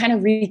actually kind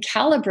of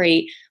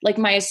recalibrate like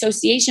my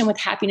association with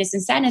happiness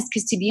and sadness.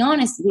 Because to be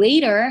honest,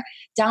 later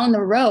down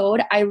the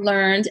road, I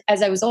learned,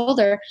 as I was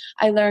older,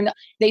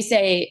 they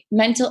say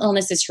mental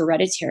illness is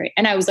hereditary.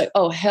 And I was like,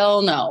 oh,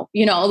 hell no.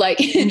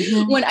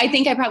 When I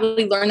think I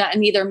probably learned that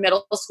in either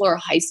middle school or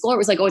high school, it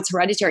was like, oh, it's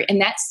hereditary. And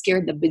that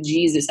scared the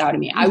bejesus out of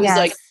me. I was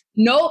like,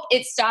 nope,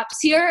 it stops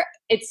here.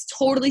 It's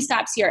totally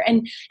stops here.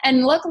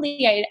 And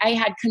luckily I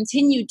had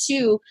continued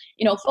to,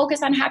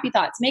 focus on happy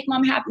thoughts, make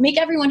mom happy, make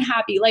everyone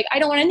happy. Like, I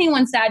don't want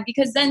anyone sad,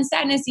 because then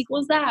sadness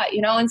equals that,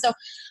 and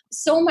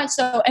so much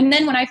so. And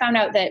then when I found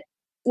out that,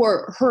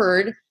 or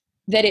heard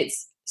that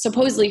it's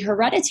supposedly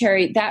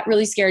hereditary, that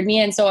really scared me.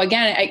 And so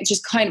again, I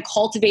just kind of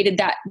cultivated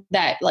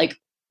that like,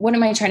 what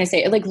am I trying to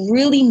say? It like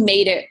really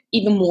made it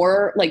even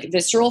more like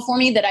visceral for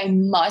me that I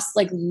must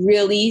like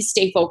really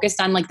stay focused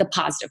on like the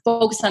positive,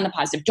 focus on the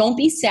positive. Don't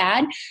be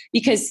sad,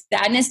 because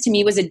sadness to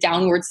me was a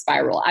downward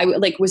spiral. I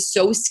was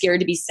so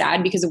scared to be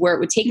sad because of where it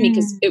would take me,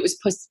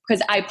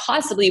 because I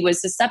possibly was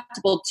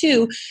susceptible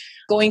to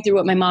going through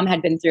what my mom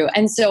had been through.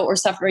 And so, or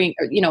suffering,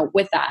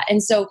 with that.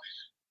 And so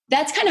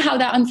that's kind of how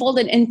that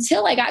unfolded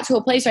until I got to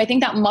a place where I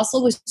think that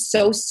muscle was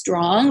so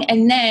strong.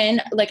 And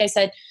then, like I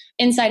said,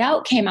 Inside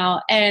Out came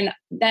out. And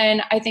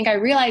then I think I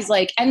realized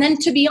and then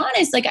to be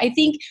honest, I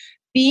think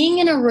being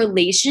in a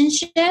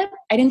relationship,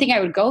 I didn't think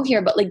I would go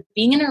here, but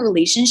being in a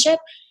relationship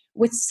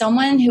with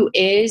someone who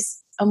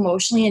is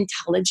emotionally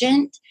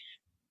intelligent,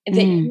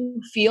 that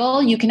you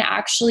feel you can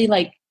actually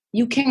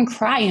you can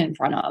cry in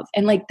front of,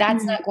 and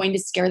that's not going to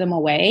scare them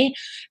away,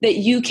 that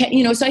you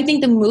can, so I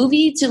think the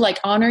movie to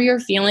honor your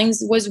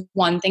feelings was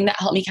one thing that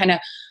helped me kind of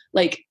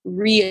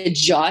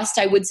readjust.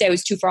 I would say I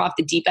was too far off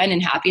the deep end in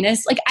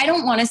happiness. I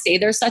don't want to say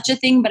there's such a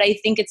thing, but I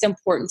think it's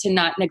important to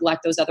not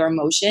neglect those other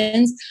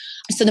emotions.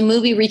 So the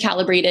movie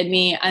recalibrated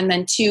me. And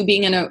then two,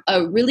 being in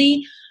a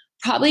really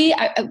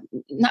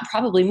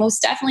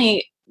most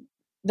definitely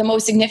the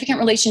most significant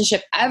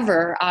relationship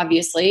ever,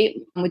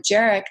 obviously, with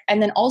Jarek.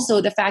 And then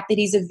also the fact that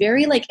he's a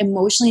very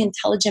emotionally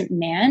intelligent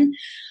man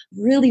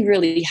really,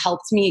 really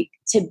helped me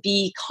to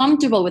be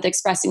comfortable with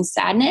expressing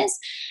sadness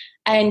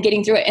and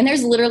getting through it. And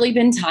there's literally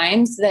been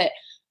times that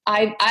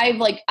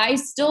I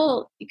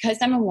still, because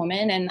I'm a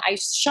woman and I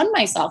shun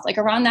myself,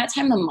 around that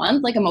time of the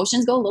month,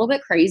 emotions go a little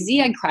bit crazy.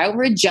 I'd cry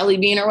over a jelly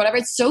bean or whatever.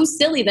 It's so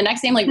silly. The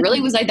next day I'm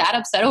really, was I that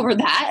upset over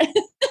that?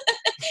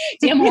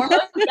 Damn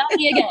hormones got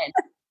me again.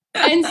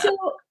 And so,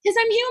 because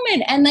I'm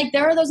human, and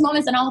there are those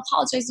moments, and I'll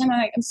apologize to him.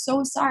 I'm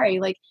so sorry.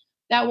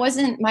 That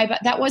wasn't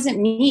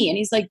me. And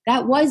he's like,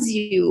 that was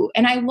you.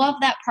 And I love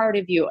that part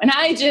of you. And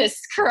I just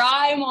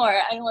cry more.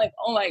 I'm like,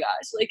 oh my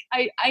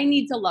gosh, I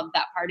need to love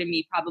that part of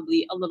me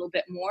probably a little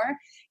bit more,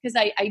 because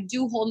I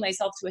do hold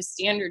myself to a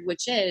standard,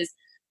 which is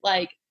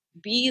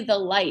be the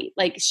light,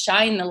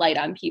 shine the light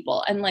on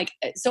people. And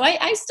so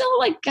I still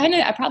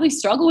I probably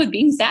struggle with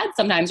being sad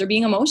sometimes or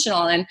being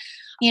emotional. And,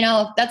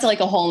 that's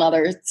a whole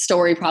nother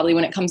story probably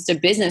when it comes to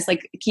business,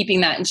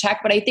 keeping that in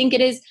check. But I think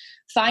it is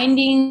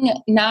finding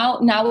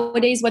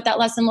nowadays what that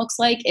lesson looks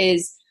like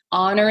is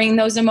honoring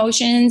those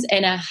emotions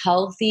in a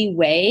healthy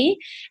way,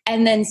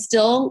 and then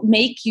still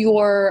make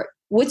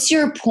what's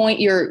your point,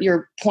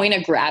 your point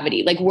of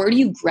gravity? Where do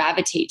you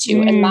gravitate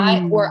to?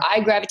 And where I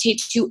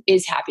gravitate to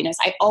is happiness.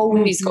 I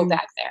always go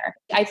back there.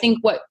 I think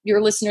what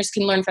your listeners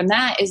can learn from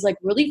that is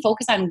really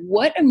focus on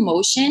what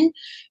emotion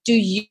do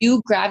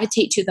you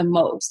gravitate to the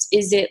most?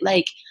 Is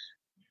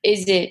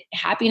it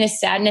happiness,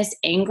 sadness,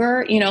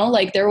 anger?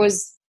 There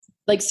was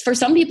for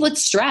some people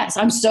it's stress.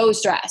 I'm so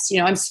stressed.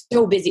 I'm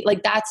so busy.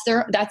 That's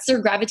their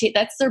gravitate.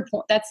 That's their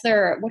point. That's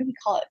their, what do we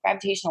call it?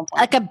 Gravitational point.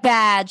 Like a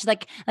badge,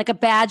 like a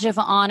badge of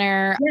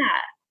honor.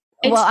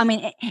 Yeah. Well, I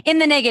mean, in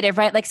the negative,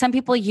 right? Some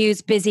people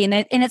use busy and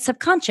it's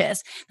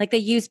subconscious. They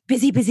use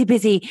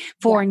busy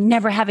for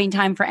never having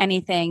time for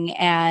anything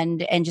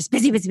and just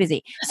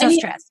busy. So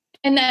stressed.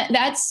 And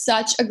that's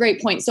such a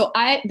great point. So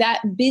that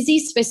busy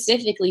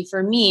specifically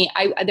for me,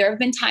 there have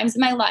been times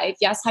in my life,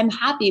 yes, I'm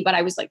happy, but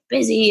I was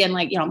busy and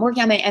I'm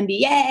working on my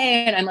MBA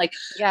and I'm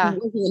I'm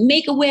working with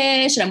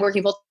Make-A-Wish and I'm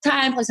working full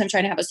time. Plus I'm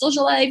trying to have a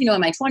social life, in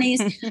my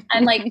 20s.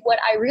 And what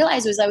I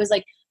realized was I was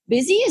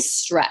busy is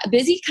stress.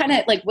 Busy kind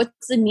of like,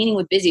 what's the meaning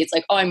with busy? It's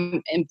like, oh,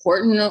 I'm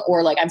important,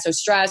 or like I'm so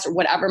stressed, or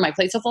whatever, my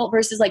plate's so full,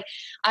 versus like,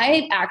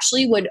 I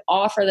actually would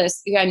offer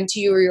this again to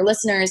you or your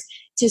listeners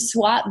to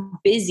swap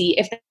busy.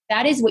 If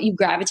that is what you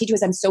gravitate to,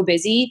 is I'm so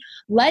busy,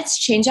 let's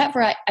change that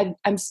for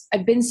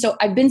I've been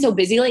so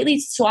busy lately.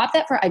 Swap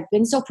that for I've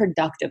been so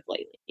productive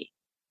lately.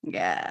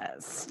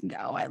 Yes.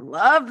 No, I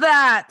love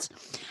that.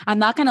 I'm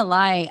not going to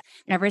lie.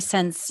 Ever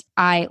since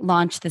I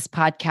launched this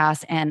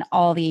podcast and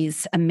all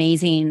these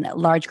amazing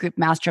large group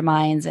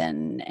masterminds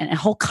and a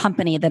whole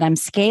company that I'm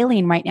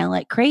scaling right now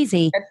like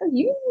crazy. Good for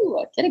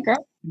you. Get it,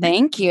 girl.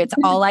 Thank you. It's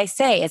all I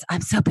say is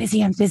I'm so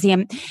busy. And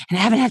I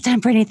haven't had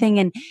time for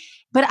anything.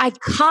 But I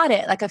caught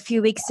it like a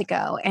few weeks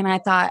ago and I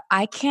thought,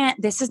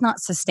 this is not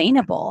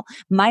sustainable.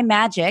 My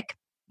magic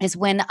is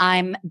when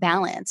I'm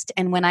balanced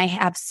and when I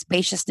have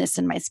spaciousness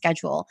in my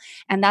schedule.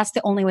 And that's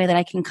the only way that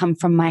I can come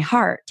from my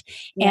heart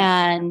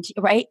and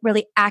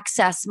really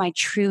access my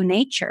true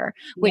nature,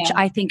 which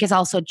I think is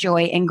also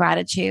joy and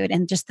gratitude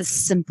and just the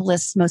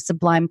simplest, most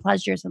sublime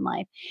pleasures in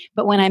life.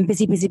 But when I'm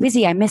busy,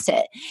 I miss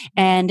it.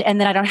 And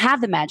then I don't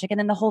have the magic and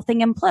then the whole thing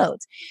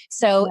implodes.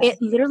 So it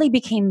literally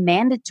became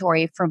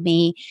mandatory for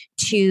me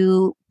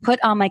to put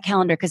on my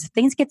calendar, because if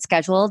things get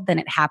scheduled, then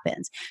it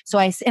happens. So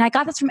I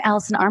got this from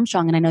Alison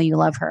Armstrong, and I know you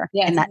love her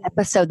in that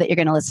episode that you're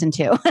going to listen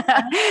to.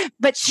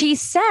 But she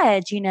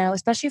said,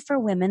 especially for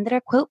women that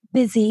are quote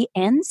busy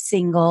and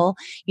single,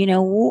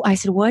 I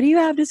said, what do you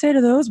have to say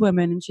to those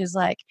women? And she's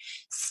like,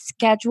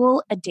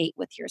 schedule a date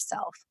with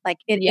yourself. Like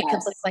it could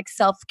look like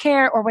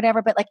self-care or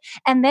whatever, but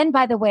and then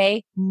by the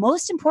way,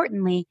 most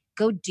importantly,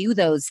 go do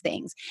those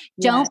things.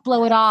 Don't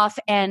blow it off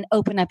and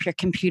open up your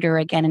computer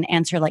again and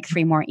answer like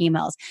 3 more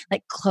emails.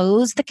 Like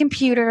close the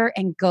computer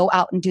and go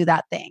out and do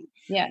that thing.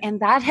 Yeah. And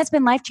that has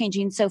been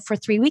life-changing. So for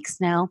 3 weeks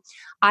now,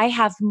 I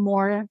have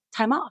more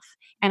time off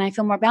and I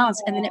feel more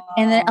balanced. And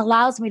then it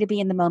allows me to be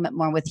in the moment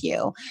more with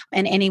you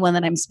and anyone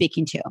that I'm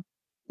speaking to.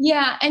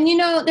 Yeah. And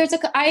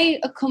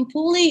I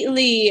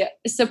completely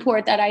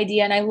support that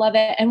idea and I love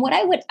it. And what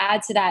I would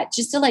add to that,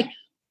 just to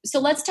so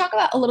let's talk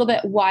about a little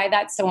bit why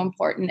that's so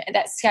important,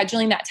 that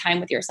scheduling that time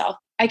with yourself.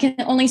 I can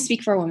only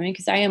speak for a woman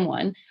because I am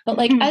one, but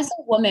as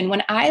a woman,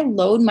 when I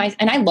load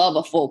and I love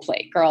a full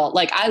plate, girl,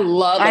 I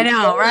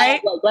know, right?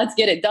 Let's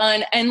get it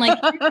done. And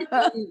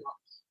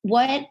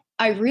what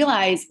I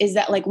realize is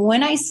that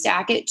when I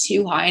stack it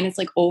too high and it's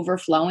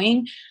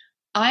overflowing,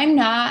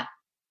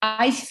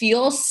 I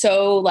feel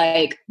so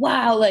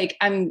wow,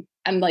 I'm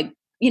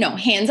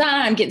hands-on,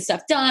 I'm getting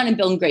stuff done, I'm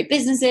building great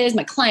businesses,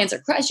 my clients are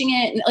crushing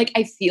it. And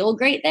I feel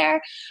great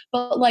there.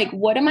 But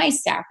what am I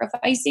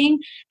sacrificing?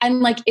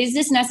 And is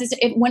this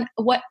necessary?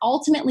 What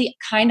ultimately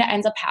kind of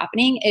ends up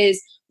happening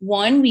is,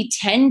 one, we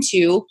tend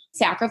to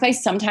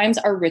sacrifice sometimes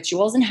our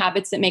rituals and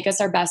habits that make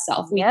us our best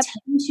self. We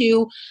tend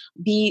to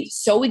be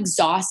so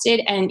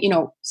exhausted and,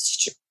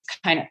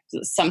 kind of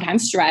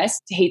sometimes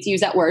stressed. I hate to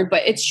use that word,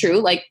 but it's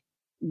true.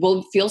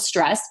 We'll feel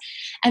stressed.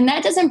 And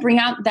that doesn't bring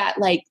out that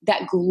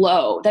that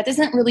glow. That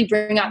doesn't really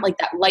bring out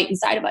that light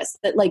inside of us,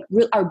 that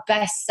our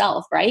best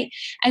self, right?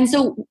 And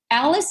so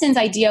Alison's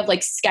idea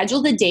of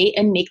schedule the date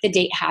and make the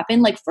date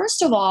happen.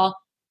 First of all,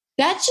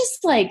 that's just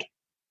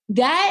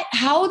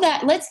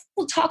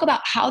we'll talk about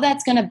how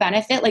that's going to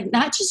benefit,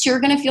 not just you're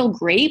going to feel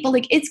great,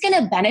 but it's going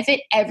to benefit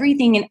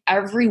everything and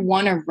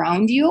everyone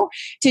around you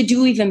to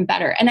do even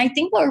better. And I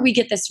think where we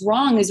get this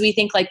wrong is we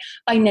think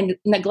by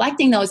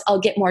neglecting those, I'll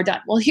get more done.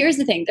 Well, here's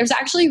the thing. There's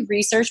actually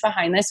research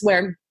behind this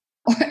where,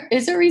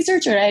 is there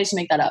research or did I just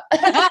make that up?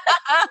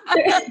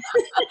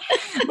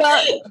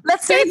 Well,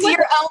 let's say it's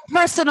your own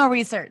personal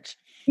research.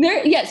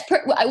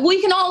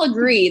 We can all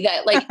agree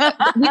that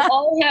we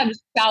all have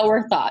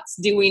shower thoughts,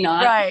 do we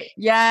not? Right.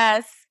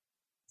 Yes.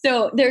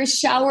 So there's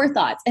shower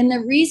thoughts. And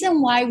the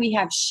reason why we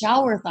have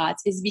shower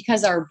thoughts is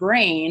because our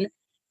brain,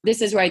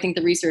 this is where I think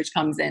the research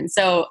comes in.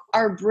 So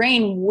our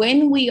brain,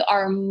 when we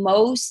are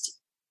most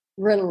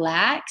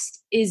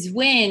relaxed, is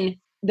when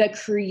the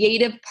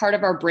creative part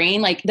of our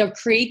brain, the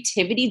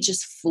creativity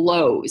just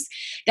flows.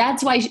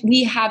 That's why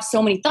we have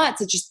so many thoughts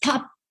that just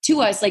pop to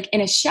us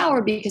in a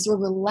shower, because we're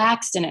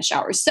relaxed in a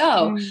shower.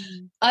 So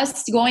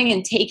us going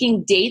and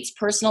taking dates,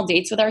 personal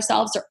dates with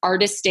ourselves, or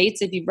artist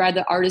dates, if you've read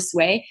The Artist's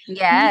Way.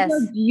 Yes.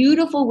 These are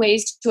beautiful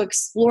ways to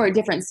explore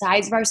different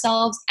sides of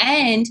ourselves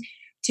and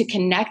to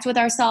connect with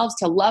ourselves,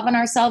 to love on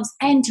ourselves,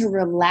 and to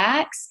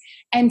relax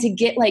and to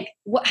get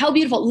how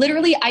beautiful.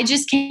 Literally, I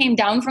just came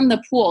down from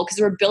the pool because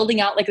we're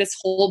building out this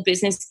whole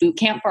business boot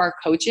camp for our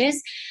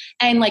coaches.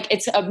 And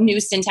it's a new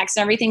syntax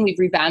and everything. We've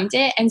revamped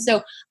it. And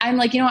so I'm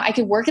I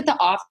could work at the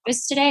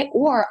office today,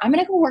 or I'm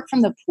going to go work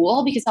from the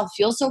pool because I'll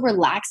feel so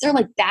relaxed there.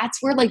 That's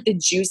where the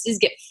juices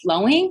get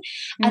flowing.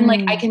 And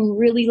I can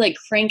really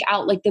crank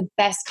out the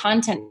best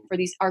content for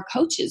our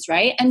coaches.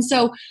 Right. And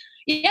so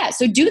yeah,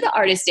 so do the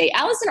artist date.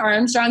 Alison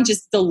Armstrong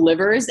just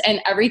delivers,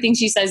 and everything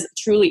she says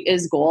truly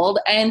is gold.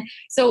 And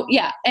so,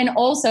 yeah. And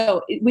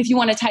also, if you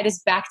want to tie this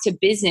back to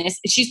business,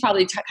 she's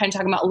probably kind of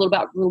talking about a little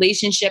about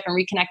relationship and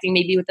reconnecting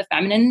maybe with the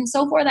feminine and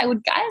so forth, I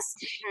would guess.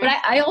 Mm-hmm. But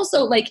I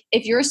also like,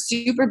 if you're a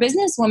super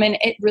businesswoman,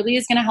 it really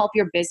is going to help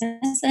your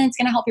business and it's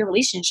going to help your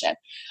relationship,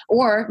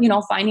 or, you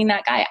know, finding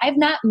that guy. I've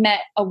not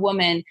met a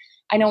woman,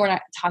 I know we're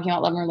not talking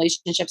about love and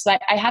relationships,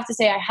 but I have to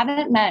say I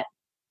haven't met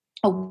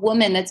a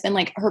woman that's been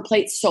like, her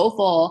plate's so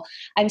full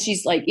and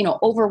she's like, you know,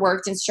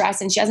 overworked and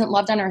stressed and she hasn't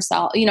loved on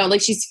herself, you know,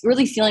 like she's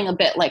really feeling a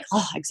bit like,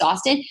 oh,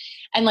 exhausted.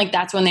 And like,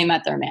 that's when they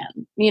met their man,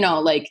 you know,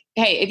 like,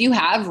 hey, if you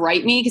have,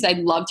 write me, because I'd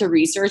love to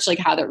research like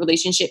how that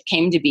relationship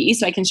came to be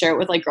so I can share it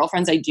with like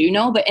girlfriends I do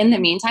know. But in the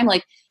meantime,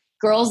 like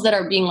girls that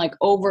are being like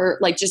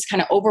just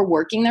kind of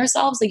overworking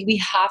themselves, like we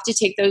have to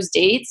take those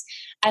dates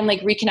and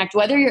like reconnect,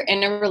 whether you're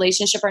in a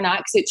relationship or not,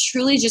 because it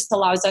truly just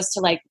allows us to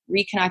like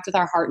reconnect with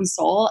our heart and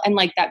soul and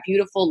like that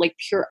beautiful, like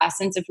pure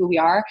essence of who we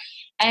are,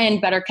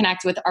 and better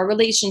connect with our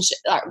relationship,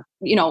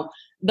 you know,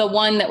 the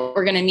one that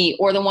we're going to meet,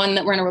 or the one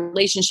that we're in a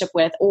relationship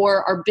with,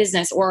 or our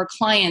business, or our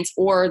clients,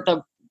 or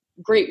the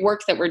great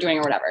work that we're doing,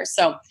 or whatever.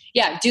 So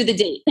yeah, do the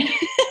date.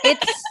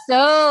 It's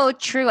so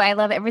true. I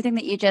love everything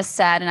that you just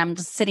said. And I'm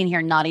just sitting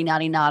here nodding.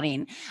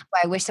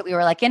 I wish that we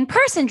were like in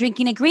person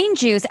drinking a green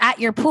juice at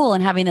your pool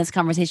and having this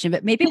conversation,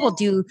 but maybe we'll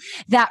do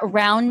that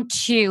round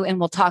 2 and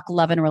we'll talk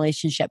love and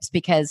relationships,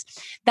 because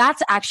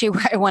that's actually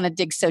where I want to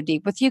dig so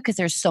deep with you, because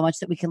there's so much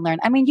that we can learn.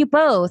 I mean, you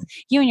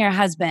and your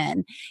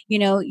husband, you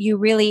know, you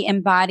really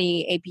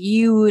embody a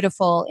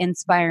beautiful,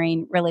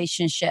 inspiring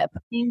relationship.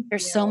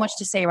 There's so much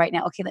to say right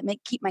now. Okay, let me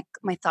keep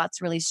my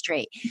thoughts really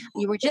straight.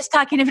 You were just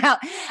talking about,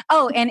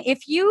 and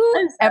if you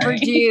ever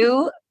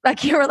do,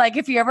 like you were like,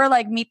 if you ever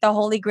like meet the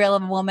holy grail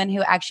of a woman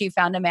who actually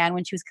found a man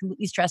when she was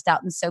completely stressed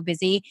out and so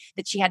busy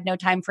that she had no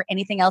time for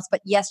anything else,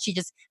 but yes, she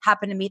just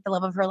happened to meet the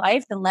love of her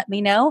life, then let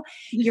me know.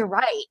 You're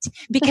right.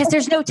 Because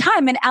there's no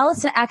time. And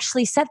Alison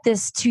actually said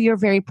this to your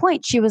very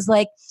point. She was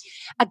like,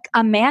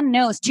 a man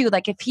knows too,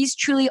 like if he's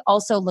truly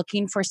also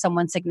looking for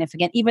someone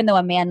significant, even though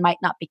a man might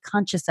not be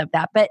conscious of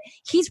that, but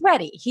he's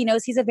ready. He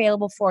knows he's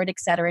available for it, et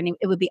cetera. And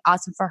it would be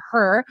awesome for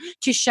her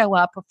to show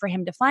up or for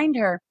him to find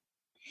her.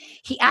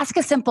 He asked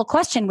a simple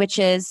question, which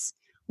is,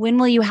 when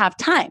will you have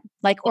time?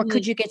 Like, or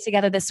could you get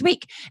together this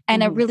week?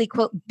 And a really,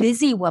 quote,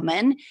 busy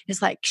woman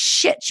is like,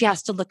 shit, she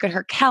has to look at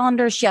her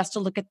calendar. She has to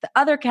look at the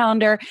other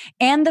calendar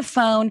and the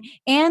phone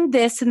and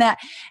this and that.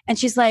 And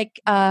she's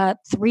like,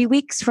 3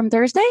 weeks from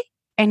Thursday?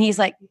 And he's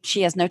like,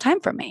 she has no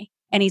time for me.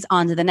 And he's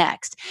on to the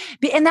next.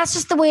 And that's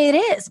just the way it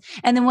is.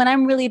 And then when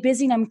I'm really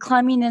busy and I'm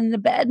climbing into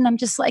bed and I'm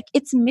just like,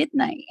 it's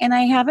midnight and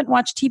I haven't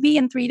watched TV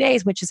in 3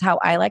 days, which is how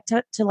I like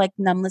to like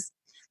numbness.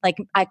 Like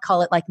I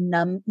call it like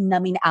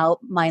numbing out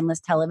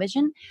mindless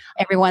television.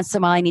 Every once in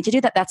a while I need to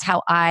do that. That's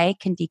how I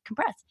can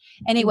decompress.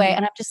 Anyway,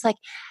 and I'm just like,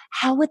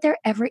 how would there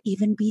ever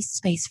even be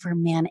space for a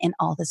man in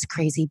all this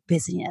crazy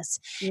busyness?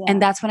 Yeah.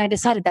 And that's when I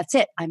decided, that's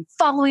it. I'm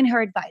following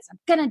her advice. I'm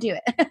going to do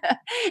it.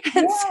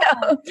 And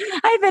so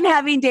I've been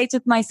having dates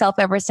with myself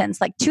ever since,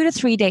 like 2 to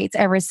 3 dates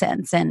ever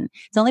since. And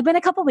it's only been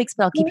a couple weeks,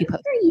 but I'll keep you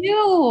posted.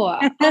 Good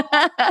for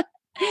you.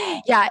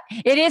 Yeah,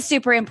 it is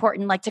super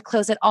important, like to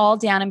close it all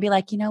down and be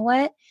like, you know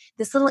what?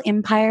 This little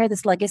empire,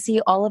 this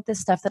legacy, all of this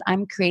stuff that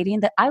I'm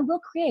creating, that I will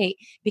create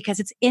because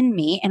it's in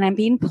me and I'm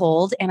being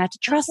pulled and I have to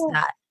trust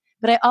that.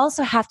 But I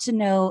also have to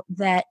know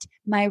that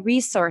my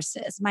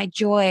resources, my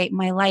joy,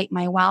 my light,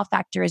 my wow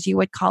factor, as you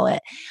would call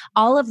it,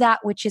 all of that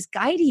which is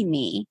guiding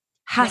me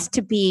has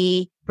to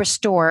be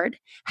restored,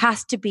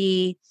 has to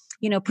be,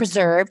 you know,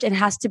 preserved, and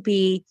has to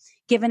be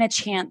given a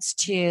chance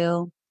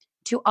to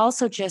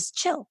also just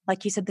chill.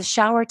 Like you said, the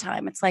shower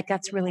time. It's like,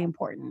 that's really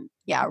important.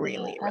 Yeah,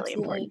 really, really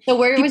important. So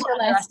where was your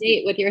last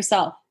date with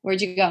yourself?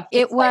 Where'd you go?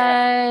 It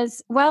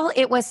was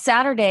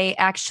Saturday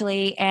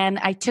actually. And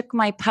I took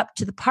my pup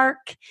to the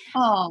park.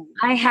 Oh,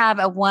 I have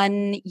a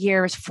 1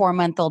 year,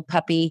 4-month-old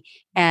puppy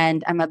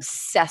and I'm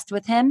obsessed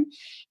with him.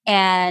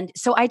 And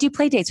so I do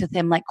play dates with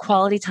him, like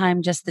quality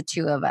time, just the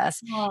two of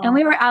us. oh. And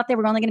we were out there,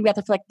 we're only going to be out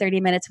there for like 30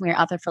 minutes. And we were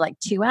out there for like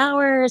 2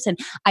 hours. And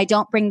I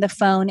don't bring the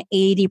phone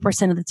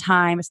 80% of the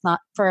time. It's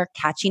not for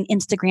catching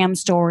Instagram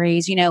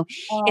stories, you know,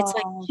 it's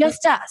like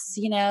just us,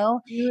 you know,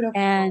 Beautiful.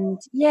 And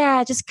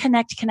yeah, just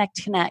connect.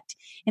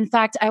 In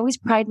fact, I always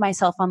pride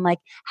myself on like,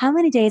 how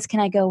many days can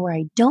I go where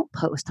I don't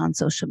post on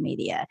social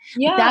media?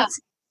 Yeah. That's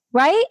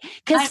right.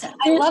 Because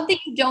I love that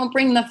you don't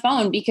bring the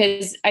phone,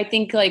 because I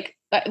think like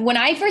when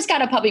I first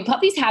got a puppy,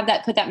 puppies have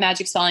that, put that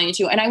magic spell on you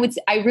too. And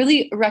I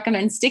really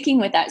recommend sticking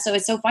with that. So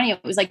it's so funny.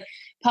 It was like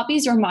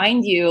puppies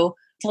remind you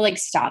to like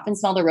stop and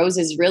smell the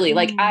roses. Really.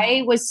 Like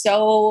I was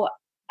so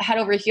head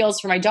over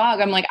heels for my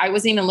dog. I'm like, I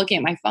wasn't even looking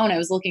at my phone. I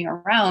was looking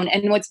around.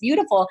 And what's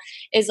beautiful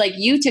is like,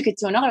 you took it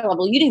to another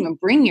level. You didn't even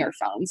bring your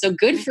phone. So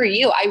good for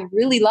you. I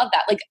really love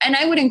that. Like, and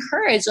I would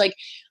encourage like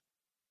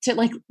to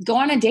like go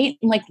on a date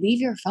and like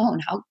leave your phone.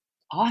 How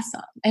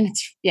awesome. And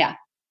it's,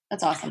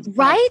 That's awesome.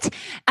 Right?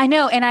 I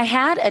know. And I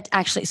had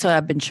actually, so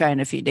I've been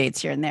trying a few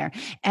dates here and there.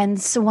 And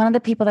so one of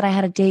the people that I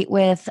had a date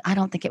with, I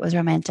don't think it was a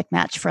romantic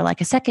match for like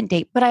a second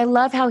date, but I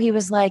love how he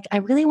was like, I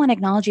really want to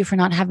acknowledge you for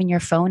not having your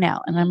phone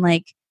out. And I'm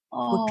like,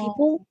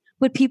 Oh.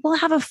 would people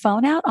have a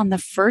phone out on the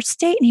first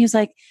date? And he was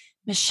like,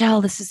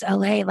 Michelle, this is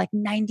LA. Like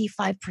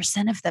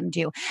 95% of them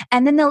do.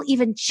 And then they'll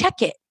even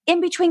check it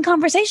in between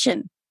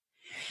conversation.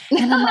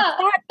 And I'm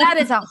like, that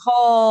is a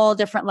whole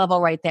different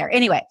level right there.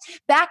 Anyway,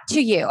 back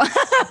to you.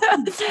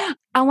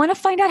 I want to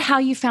find out how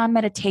you found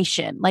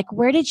meditation. Like,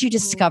 where did you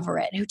discover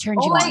it? Who turned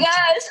you on? Oh my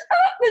gosh.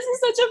 This is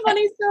such a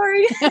funny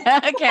story.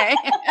 Okay.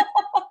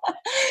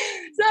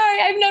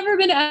 Sorry, I've never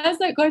been asked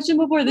that question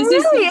before. This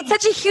really? is It's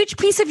such a huge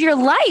piece of your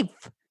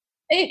life.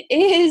 It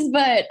is,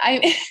 but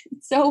it's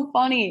so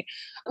funny.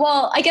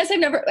 Well, I guess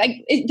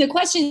the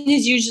question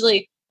is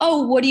usually,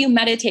 oh, what do you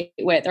meditate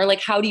with? Or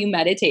like, how do you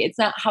meditate? It's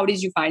not, how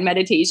did you find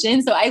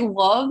meditation? So I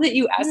love that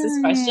you asked this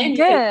question.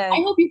 Good. I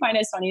hope you find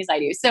it as funny as I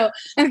do. So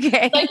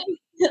okay.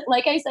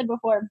 like I said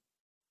before,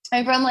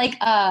 I'm from like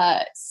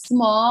a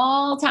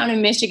small town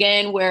in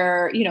Michigan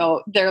where, you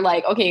know, they're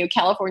like, okay,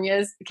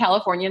 Californians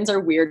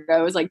are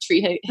weirdos, like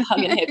tree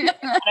hugging hippies.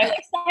 And I'm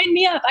like, sign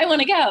me up. I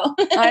want to go.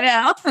 I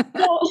know.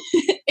 So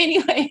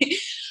anyway,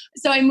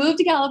 so I moved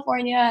to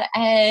California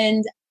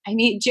and I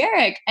meet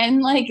Jarek,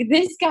 and like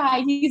this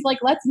guy, he's like,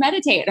 let's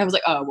meditate. And I was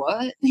like, oh,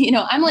 what? You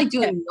know, I'm like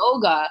doing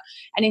yoga.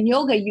 And in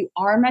yoga, you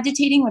are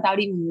meditating without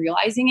even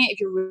realizing it. If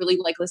you're really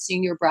like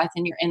listening to your breath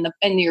and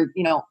you're,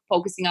 you know,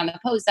 focusing on the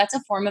pose, that's a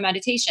form of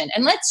meditation.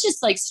 And let's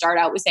just like start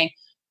out with saying,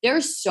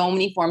 there's so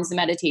many forms of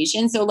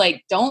meditation. So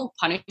like, don't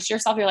punish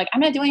yourself. You're like, I'm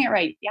not doing it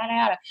right. Yada,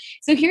 yada.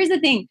 So here's the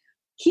thing.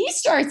 He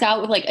starts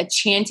out with like a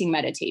chanting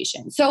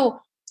meditation. So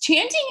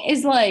chanting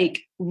is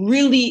like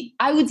really,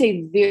 I would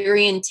say,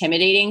 very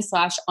intimidating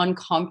 /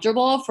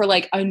 uncomfortable for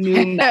like a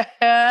new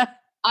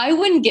I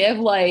wouldn't give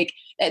like,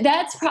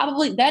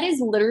 that is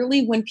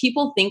literally when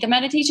people think of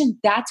meditation,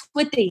 that's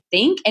what they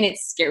think and it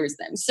scares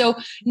them. So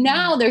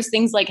now there's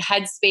things like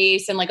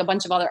Headspace and like a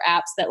bunch of other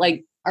apps that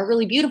like are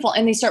really beautiful.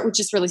 And they start with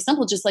just really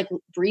simple, just like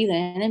breathe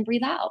in and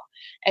breathe out.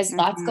 As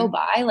thoughts go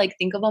by, like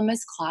think of them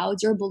as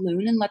clouds or a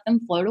balloon and let them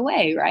float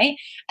away. Right.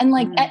 And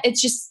like,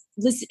 it's just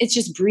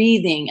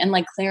breathing and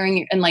like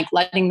clearing and like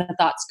letting the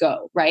thoughts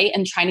go. Right.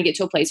 And trying to get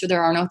to a place where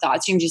there are no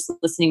thoughts. You're just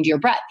listening to your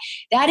breath.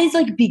 That is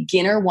like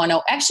beginner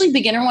 101. Actually,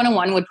 beginner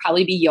 101 would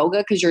probably be yoga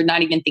because you're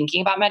not even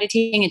thinking about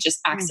meditating. It just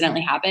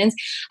accidentally happens.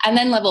 And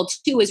then level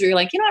 2 is where you're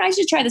like, you know what, I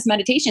should try this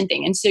meditation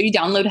thing. And so you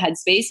download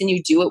Headspace and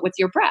you do it with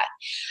your breath.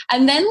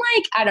 And then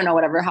like, I don't know,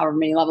 however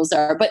many levels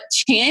there are, but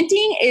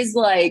chanting is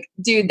like,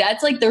 dude,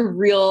 that's like the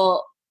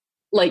real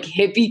like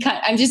hippie kind.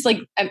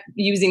 I'm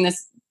using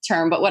this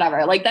term, but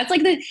whatever. Like that's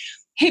like the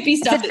hippie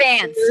stuff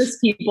that scares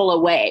people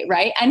away,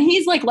 right? And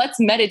he's like, let's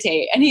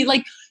meditate. And he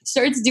like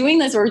starts doing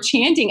this or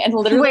chanting and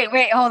literally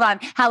Wait, hold on.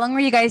 How long were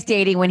you guys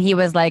dating when he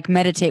was like,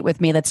 meditate with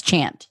me, let's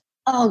chant?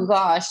 Oh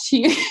gosh.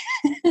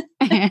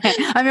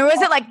 I mean,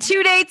 was it like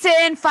 2 dates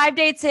in, 5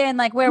 dates in?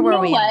 Like, where were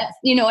we?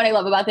 You know what I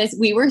love about this?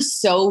 We were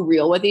so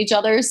real with each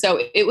other. So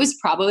it was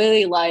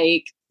probably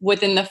like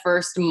within the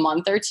first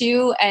month or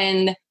two.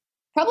 And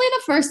probably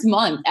the first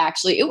month,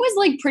 actually, it was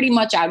like pretty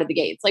much out of the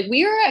gates. Like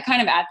we were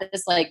kind of at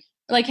this, like,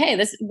 hey,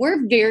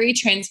 we're very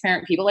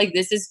transparent people. Like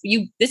this is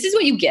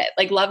what you get,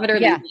 like love it or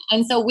leave it.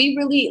 And so we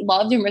really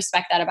loved and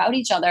respect that about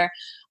each other.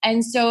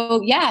 And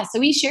so,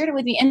 so he shared it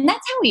with me, and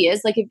that's how he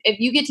is. Like if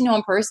you get to know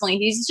him personally,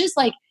 he's just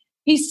like,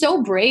 he's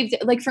so brave.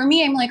 Like for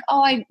me, I'm like,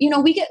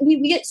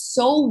 we get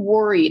so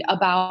worried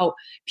about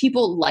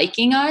people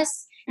liking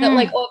us. That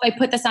like, if I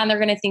put this on, they're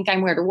going to think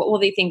I'm weird, or what will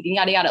they think?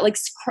 Yada, yada. Like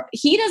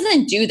he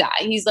doesn't do that.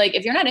 He's like,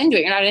 if you're not into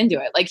it, you're not into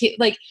it.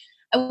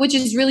 Which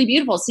is really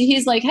beautiful. So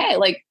he's like, hey,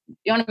 like,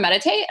 you want to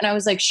meditate? And I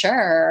was like,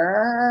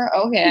 sure.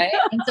 Okay.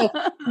 And so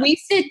we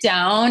sit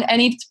down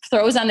and he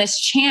throws on this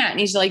chant and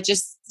he's like,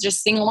 just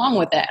sing along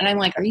with it. And I'm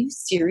like, are you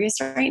serious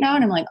right now?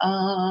 And I'm like,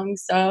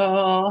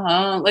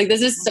 like,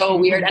 this is so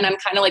weird. And I'm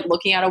kind of like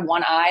looking out of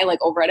one eye, like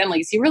over at him,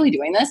 like, is he really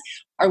doing this?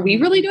 Are we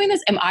really doing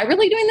this? Am I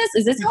really doing this?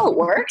 Is this how it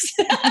works?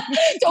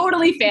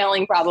 Totally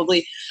failing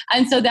probably.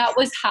 And so that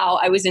was how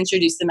I was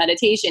introduced to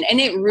meditation. And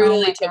it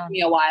really took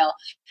me a while.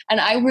 And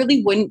I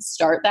really wouldn't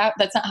start that.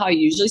 That's not how I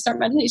usually start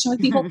meditation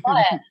with people.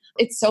 But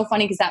it's so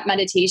funny because that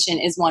meditation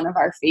is one of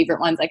our favorite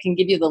ones. I can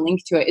give you the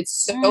link to it. It's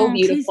so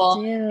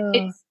beautiful.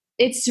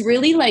 It's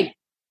really like,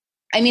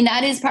 I mean,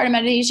 that is part of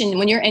meditation.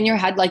 When you're in your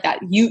head like that,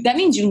 that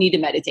means you need to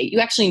meditate. You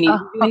actually need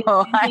to do it.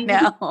 Oh, I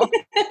know.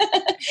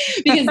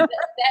 Because that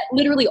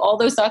literally all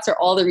those thoughts are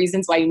all the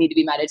reasons why you need to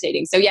be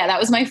meditating. So yeah, that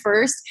was my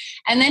first.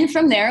 And then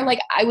from there, like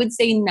I would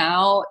say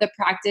now the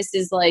practice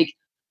is like,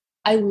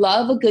 I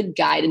love a good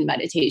guided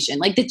meditation.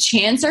 Like the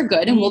chants are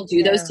good and we'll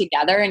do those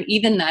together. And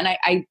even then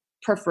I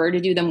prefer to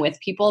do them with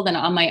people than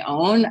on my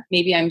own.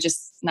 Maybe I'm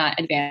just not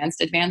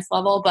advanced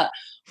level, but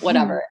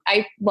whatever.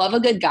 I love a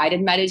good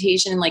guided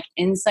meditation, like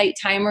Insight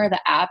Timer. The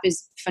app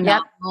is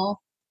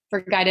phenomenal for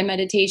guided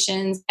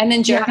meditations. And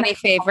then do you have any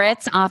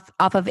favorites off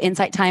of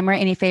Insight Timer?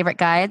 Any favorite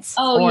guides?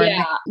 Oh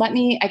yeah.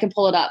 I can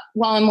pull it up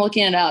while I'm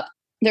looking it up.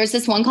 There's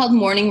this one called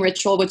Morning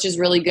Ritual, which is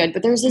really good,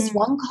 but there's this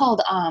one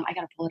called, I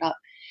got to pull it up,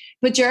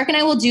 but Jarek and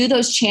I will do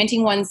those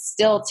chanting ones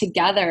still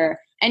together.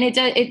 And it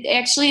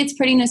actually, it's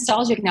pretty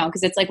nostalgic now,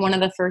 because it's like one of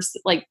the first,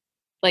 like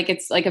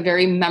it's like a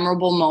very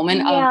memorable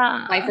moment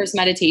of my first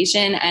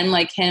meditation, and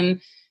like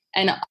him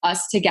and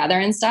us together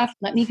and stuff.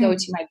 Let me go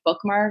to my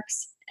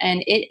bookmarks,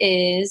 and it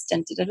is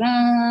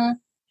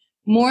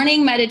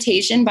Morning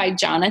Meditation by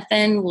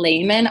Jonathan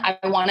Lehman. I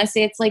want to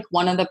say it's like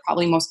one of the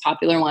probably most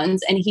popular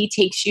ones. And he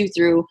takes you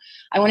through,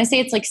 I want to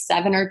say it's like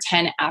 7 or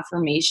 10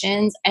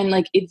 affirmations. And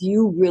like, if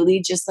you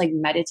really just like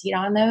meditate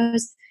on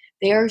those,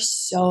 they're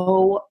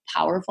so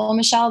powerful,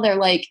 Michelle. They're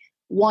like,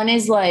 one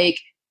is like,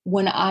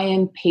 when I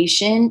am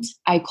patient,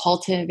 I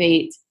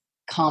cultivate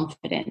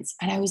confidence.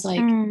 And I was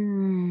like,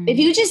 if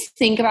you just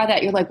think about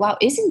that, you're like, wow,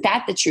 isn't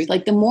that the truth?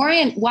 Like, the more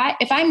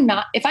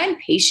if I'm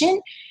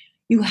patient,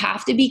 you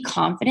have to be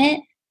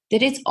confident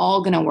that it's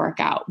all going to work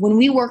out. When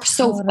we work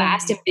so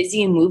fast and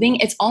busy and moving,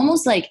 it's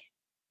almost like,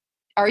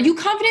 are you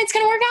confident it's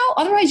going to work out?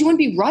 Otherwise you wouldn't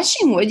be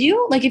rushing, would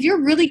you? Like, if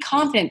you're really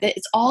confident that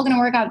it's all going to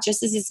work out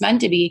just as it's meant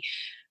to be,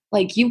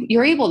 like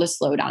you're able to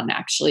slow down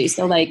actually.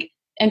 So like,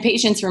 and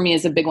patience for me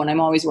is a big one. I'm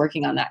always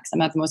working on that because I'm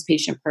not the most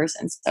patient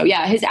person. So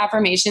yeah, his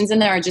affirmations in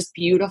there are just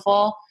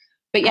beautiful.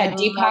 But yeah,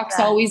 Deepak's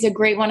always a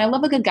great one. I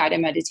love a good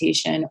guided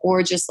meditation,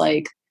 or just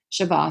like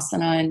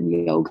Shavasana and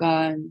yoga.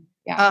 And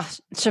yeah.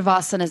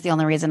 Shavasana is the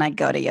only reason I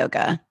go to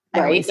yoga.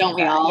 Right? Don't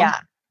we all? Yeah.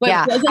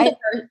 But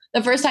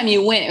the first time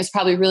you went, it was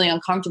probably really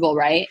uncomfortable,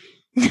 right?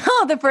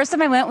 No, the first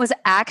time I went was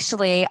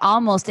actually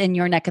almost in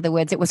your neck of the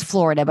woods. It was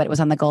Florida, but it was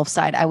on the Gulf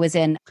side. I was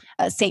in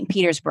St.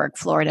 Petersburg,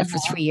 Florida for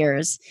 3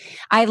 years.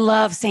 I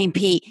love St.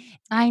 Pete.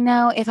 I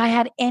know if I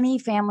had any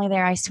family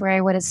there, I swear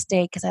I would have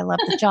stayed, because I love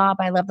the job.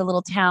 I love the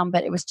little town,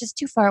 but it was just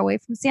too far away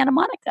from Santa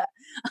Monica.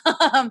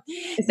 But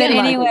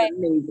anyway,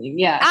 amazing.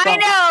 Yeah,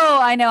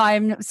 I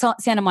know.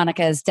 Santa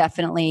Monica is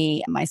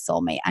definitely my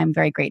soulmate. I'm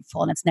very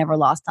grateful, and it's never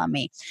lost on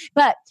me.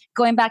 But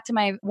going back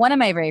to one of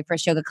my very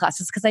first yoga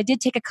classes, because I did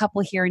take a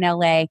couple here in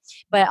LA,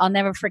 but I'll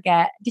never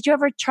forget. Did you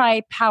ever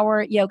try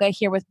power yoga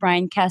here with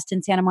Brian Kest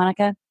in Santa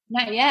Monica?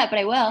 Not yet, but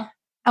I will.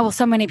 Oh, well,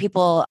 so many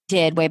people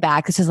did way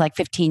back. This was like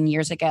 15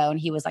 years ago, and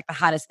he was like the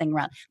hottest thing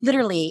around,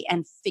 literally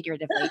and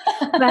figuratively,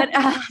 but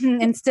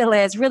and still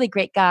is. Really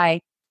great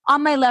guy.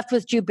 On my left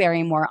was Drew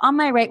Barrymore. On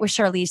my right was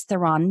Charlize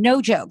Theron.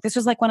 No joke. This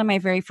was like one of my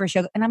very first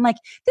yoga. And I'm like,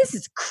 this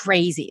is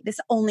crazy. This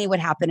only would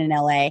happen in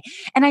LA.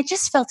 And I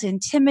just felt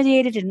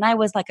intimidated. And I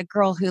was like a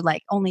girl who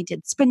like only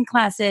did spin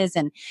classes,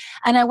 and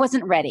I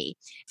wasn't ready.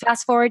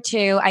 Fast forward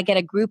to, I get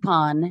a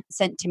Groupon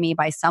sent to me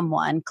by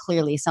someone.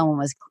 Clearly someone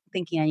was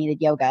thinking I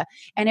needed yoga.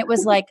 And it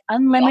was like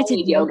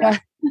unlimited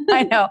yoga.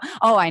 I know.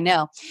 Oh, I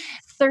know.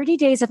 30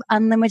 days of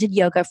unlimited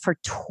yoga for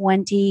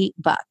 $20.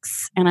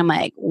 And I'm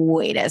like,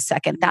 wait a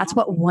second. That's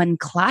what one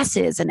class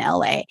is in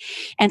LA.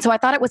 And so I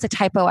thought it was a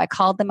typo. I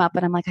called them up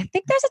and I'm like, I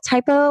think there's a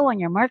typo on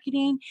your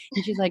marketing.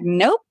 And she's like,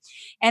 nope.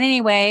 And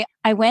anyway,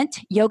 I went.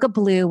 Yoga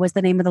Blue was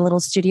the name of the little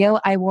studio.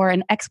 I wore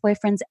an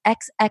ex-boyfriend's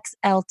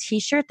XXL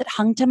t-shirt that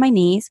hung to my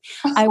knees.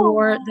 I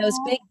wore those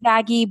big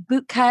baggy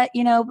boot cut,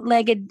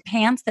 legged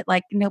pants that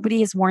like nobody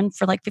has worn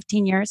for like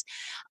 15 years.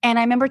 And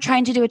I remember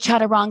trying to do a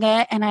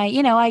chaturanga, and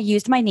I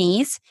used my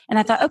knees, and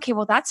I thought, okay,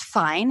 well, that's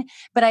fine.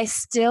 But I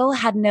still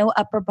had no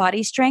upper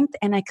body strength,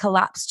 and I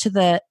collapsed to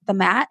the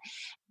mat.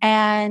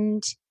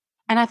 And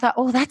I thought,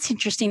 oh, that's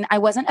interesting. I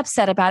wasn't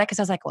upset about it, because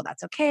I was like, well,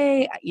 that's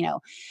okay.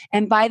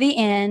 And by the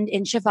end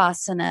in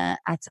Shavasana,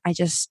 I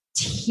just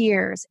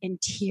tears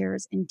and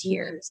tears and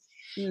tears.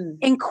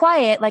 In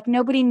quiet, like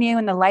nobody knew,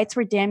 and the lights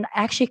were dimmed.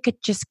 I actually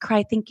could just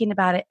cry thinking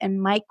about it.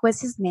 And Mike was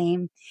his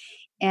name.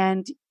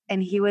 And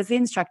he was the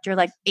instructor,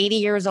 like 80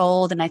 years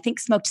old, and I think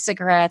smoked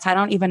cigarettes. I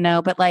don't even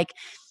know, but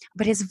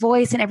his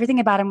voice and everything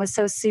about him was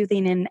so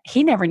soothing, and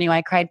he never knew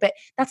I cried. But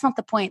that's not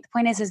the point. The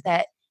point is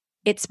that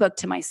it spoke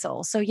to my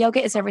soul. So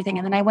yoga is everything.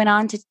 And then I went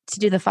on to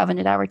do the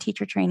 500-hour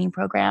teacher training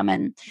program,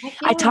 and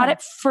I taught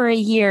it for a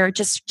year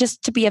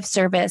just to be of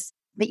service.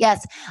 But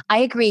yes, I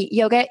agree.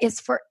 Yoga is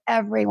for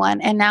everyone.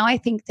 And now I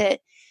think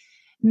that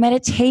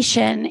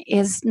meditation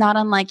is not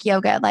unlike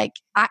yoga. Like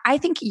I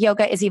think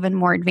yoga is even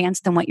more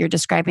advanced than what you're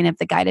describing of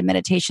the guided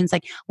meditations.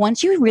 Like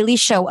once you really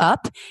show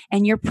up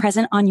and you're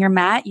present on your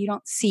mat, you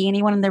don't see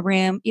anyone in the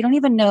room. You don't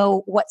even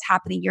know what's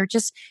happening. You're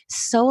just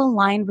so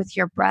aligned with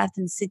your breath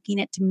and syncing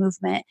it to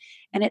movement.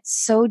 And it's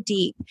so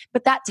deep,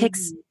 but that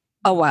takes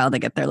a while to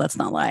get there. Let's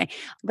not lie,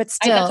 but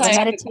still,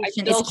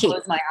 meditation is key.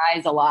 Close my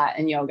eyes a lot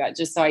in yoga,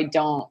 just so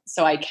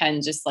I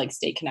can just like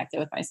stay connected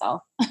with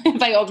myself.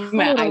 If I open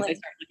my eyes, I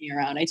start looking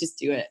around. I just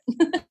do it.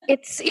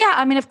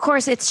 Of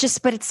course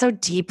but it's so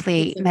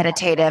deeply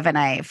meditative, and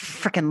I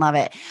freaking love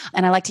it.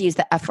 And I like to use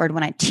the F word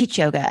when I teach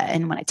yoga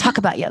and when I talk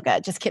about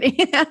yoga. Just kidding.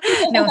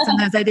 No,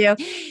 sometimes I do.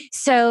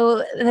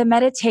 So the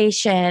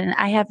meditation,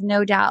 I have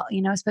no doubt,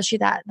 especially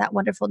that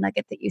wonderful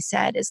nugget that you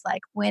said is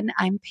like, when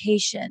I'm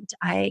patient,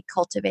 I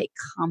cultivate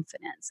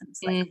confidence. And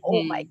it's like,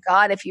 oh my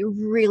God, if you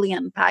really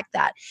unpack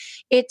that,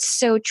 it's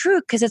so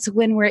true, because it's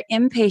when we're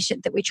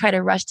impatient that we try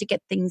to rush to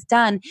get things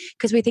done,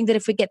 because we think that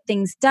if we get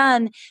things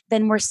done,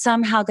 then we're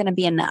somehow going to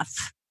be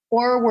enough.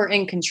 or we're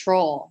in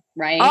control,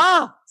 right?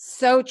 Oh,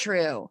 so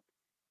true.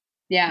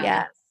 Yeah.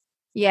 Yeah.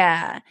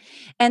 Yeah.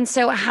 And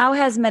so how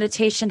has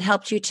meditation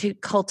helped you to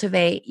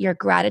cultivate your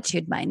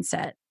gratitude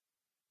mindset?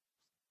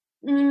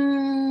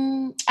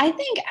 I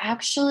think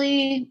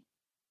actually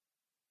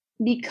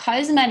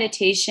because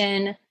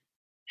meditation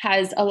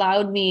has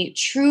allowed me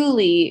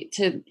truly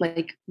to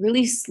like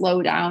really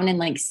slow down and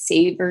like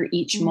savor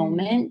each Mm,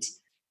 moment,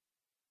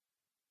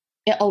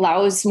 it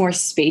allows more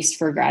space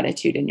for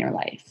gratitude in your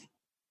life.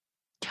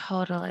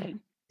 totally.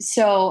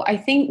 So I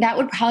think that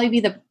would probably be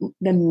the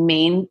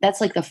main,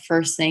 that's like the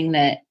first thing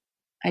that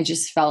I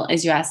just felt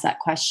as you asked that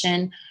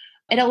question.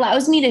 It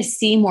allows me to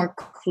see more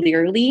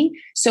clearly.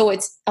 So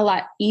it's a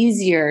lot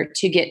easier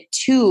to get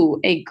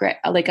to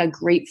like a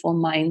grateful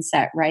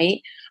mindset,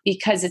 right?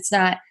 Because it's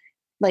not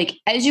like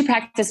as you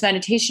practice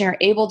meditation, you're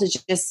able to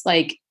just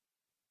like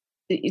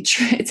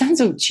it sounds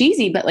so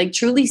cheesy, but like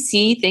truly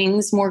see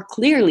things more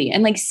clearly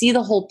and like see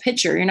the whole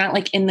picture. You're not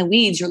like in the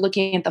weeds, you're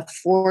looking at the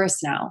forest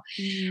now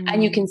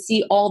and you Mm, can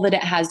see all that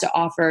it has to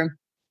offer.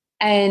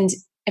 And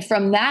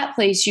from that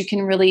place, you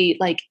can really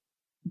like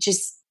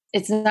just,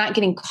 it's not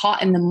getting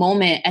caught in the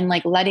moment and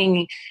like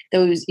letting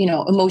those,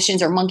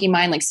 emotions or monkey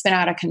mind like spin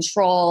out of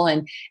control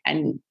and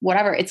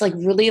whatever. It's like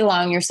really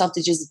allowing yourself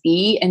to just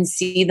be and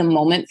see the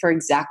moment for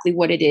exactly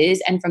what it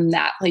is. And from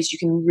that place, you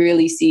can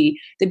really see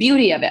the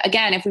beauty of it.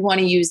 Again, if we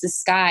want to use the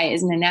sky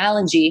as an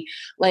analogy,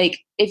 like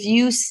if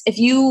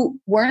you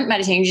weren't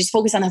meditating, you just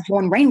focus on that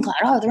one rain cloud.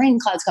 Oh, the rain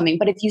cloud's coming.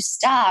 But if you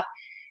stop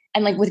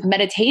and like with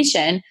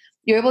meditation,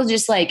 you're able to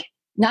just like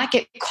not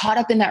get caught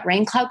up in that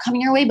rain cloud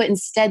coming your way, but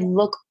instead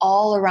look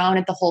all around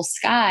at the whole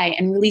sky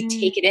and really mm,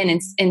 take it in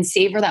and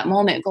savor that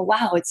moment. Go,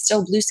 wow, it's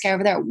still blue sky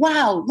over there.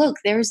 Wow, look,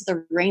 there's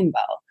the rainbow,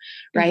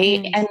 right?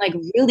 mhm. And like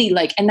really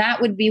like, and that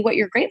would be what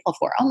you're grateful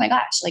for. Oh my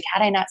gosh, like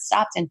had I not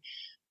stopped and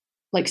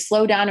like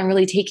slow down and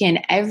really take in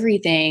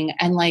everything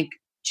and like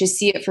just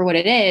see it for what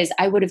it is,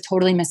 I would have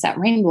totally missed that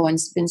rainbow and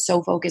been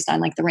so focused on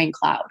like the rain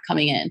cloud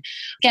coming in.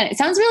 Again, it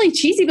sounds really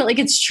cheesy, but like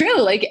it's true.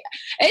 Like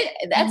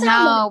that's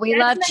how No, we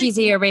love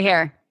cheesy over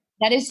here.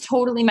 that is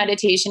totally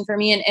meditation for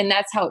me. And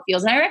that's how it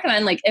feels. And I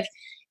recommend like if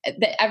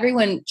that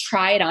everyone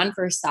try it on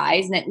for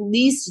size and at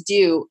least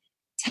do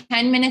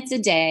 10 minutes a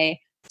day,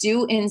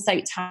 do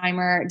insight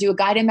timer, do a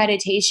guided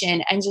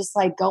meditation and just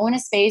like go in a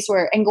space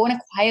where and go in a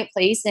quiet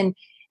place and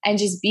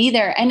just be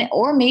there and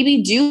or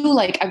maybe do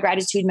like a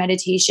gratitude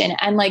meditation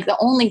and like the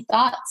only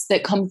thoughts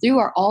that come through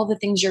are all the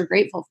things you're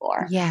grateful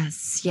for.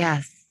 Yes,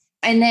 yes.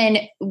 And then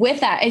with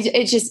that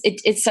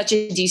it's such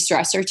a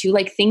de-stressor too.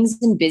 Like things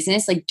in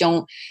business like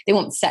they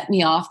won't set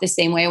me off the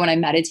same way when I'm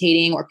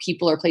meditating or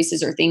people or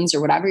places or things or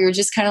whatever. You're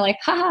just kind of like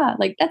haha,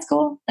 like that's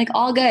cool, like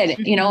all good,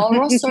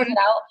 we'll sort it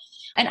out.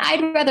 And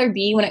I'd rather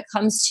be when it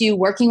comes to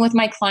working with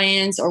my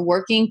clients or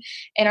working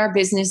in our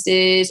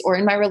businesses or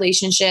in my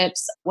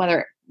relationships,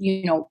 whether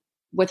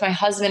with my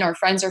husband or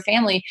friends or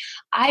family,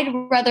 I'd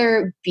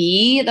rather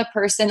be the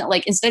person that,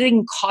 like, instead of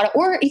getting caught up,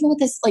 or even with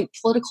this like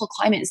political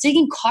climate, instead of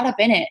getting caught up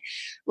in it,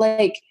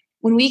 like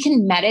when we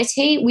can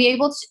meditate,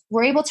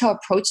 we're able to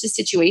approach the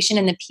situation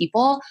and the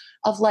people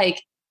of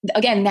like,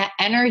 again, that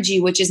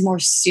energy, which is more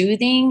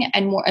soothing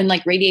and more, and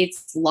like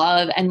radiates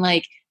love and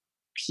like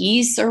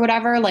peace or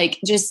whatever, like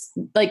just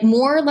like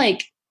more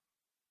like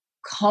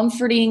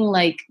comforting,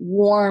 like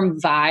warm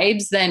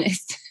vibes than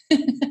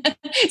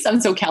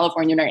sounds so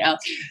Californian right now.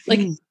 Like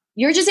Mm.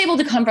 you're just able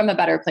to come from a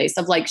better place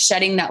of like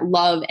shedding that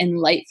love and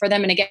light for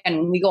them. And again,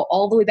 when we go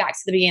all the way back to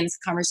the beginning of this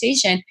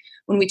conversation,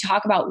 when we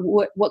talk about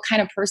what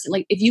kind of person,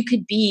 like if you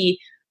could be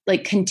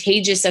like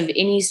contagious of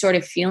any sort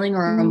of feeling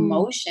or Mm.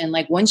 emotion,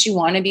 like once you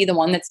want to be the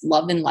one that's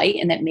love and light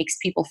and that makes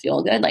people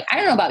feel good, like I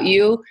don't know about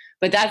you,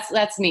 but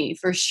that's me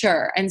for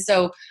sure. And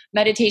so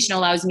meditation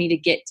allows me to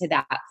get to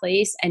that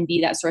place and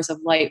be that source of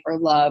light or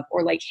love,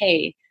 or like,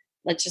 hey,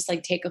 let's just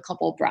like take a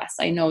couple breaths.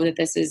 I know that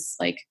this is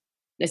like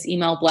this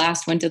email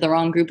blast went to the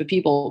wrong group of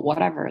people,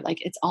 whatever,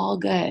 like it's all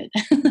good.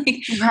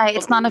 Like, Right.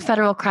 It's not a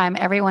federal crime.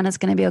 Everyone is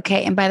going to be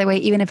okay. And by the way,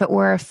 even if it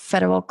were a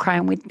federal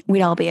crime,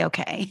 we'd all be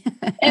okay.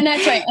 and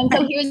that's right. And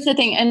so here's the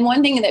thing. And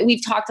one thing that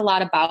we've talked a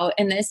lot about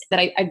in this that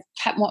I've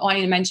kept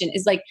wanting to mention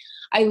is like,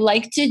 I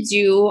like to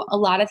do a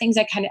lot of things.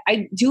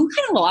 I do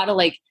kind of a lot of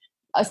like,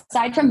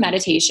 aside from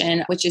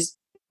meditation, which is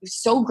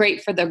so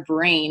great for the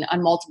brain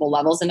on multiple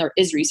levels. And there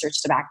is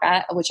research to back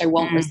that, which I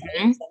won't recite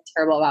Mhm. because I'm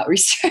terrible about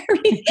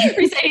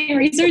reciting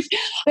research.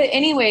 But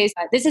anyways,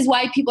 this is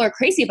why people are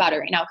crazy about it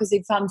right now, because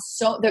they've found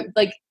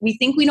like, we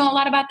think we know a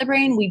lot about the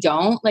brain. We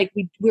don't. Like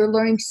we're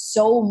learning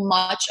so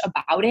much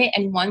about it.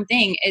 And one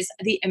thing is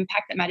the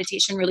impact that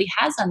meditation really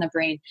has on the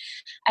brain.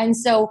 And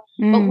so,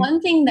 but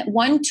Mm.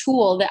 one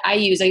tool that I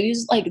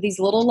use like these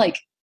little like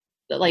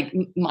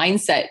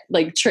mindset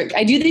like trick.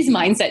 I do these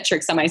mindset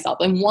tricks on myself.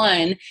 And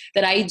one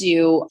that I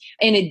do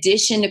in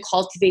addition to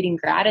cultivating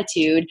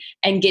gratitude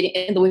and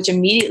getting, which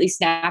immediately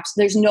snaps,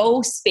 there's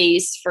no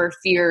space for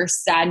fear,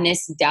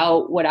 sadness,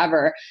 doubt,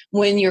 whatever,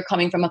 when you're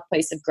coming from a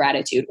place of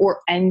gratitude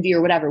or envy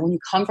or whatever.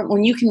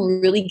 When you can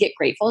really get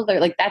grateful, they're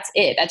like, that's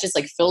it. That just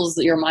like fills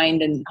your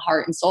mind and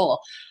heart and soul.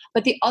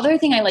 But the other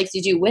thing I like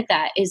to do with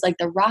that is like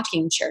the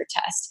rocking chair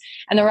test.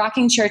 And the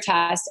rocking chair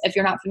test, if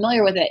you're not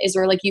familiar with it, is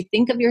where like you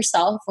think of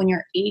yourself when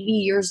you're 80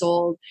 years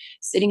old,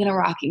 sitting in a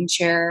rocking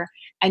chair,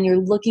 and you're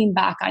looking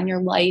back on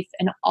your life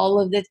and all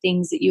of the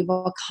things that you've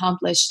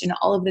accomplished and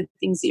all of the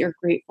things that you're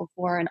grateful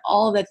for and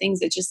all of the things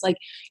that just like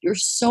you're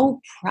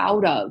so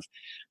proud of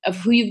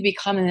who you've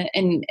become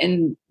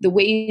and the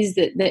ways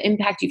that the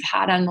impact you've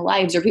had on the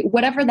lives or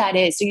whatever that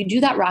is. So you do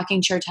that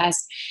rocking chair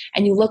test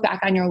and you look back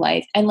on your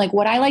life. And like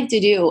what I like to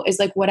do is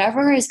like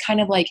whatever is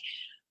kind of like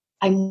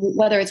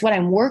whether it's what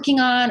I'm working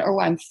on or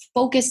what I'm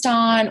focused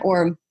on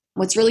or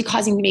what's really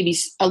causing me maybe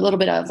a little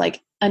bit of like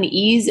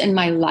unease in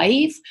my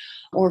life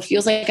or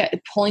feels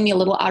like pulling me a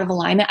little out of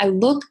alignment.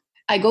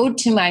 I go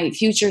to my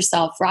future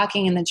self,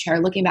 rocking in the chair,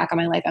 looking back on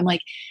my life. I'm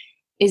like,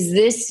 is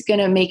this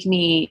going to make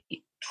me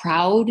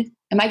proud?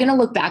 Am I going to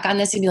look back on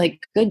this and be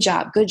like, good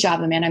job,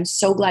 Amanda. I'm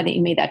so glad that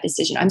you made that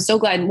decision. I'm so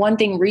glad. One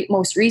thing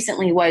most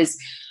recently was,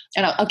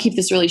 and I'll keep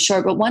this really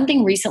short, but one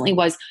thing recently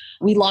was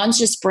we launched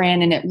this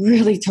brand and it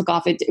really took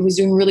off. It was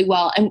doing really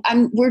well.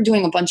 And we're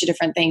doing a bunch of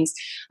different things,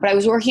 but I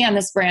was working on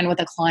this brand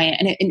with a client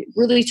and it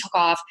really took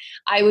off.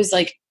 I was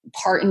like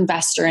part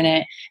investor in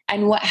it.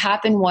 And what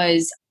happened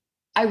was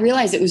I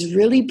realized it was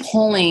really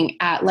pulling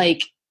at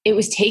like, it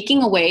was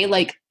taking away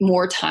like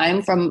more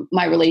time from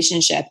my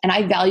relationship. And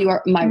I value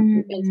my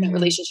intimate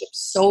relationship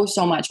so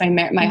much,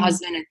 my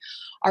husband and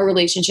our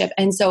relationship.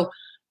 And so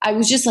I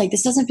was just like,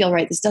 this doesn't feel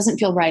right. This doesn't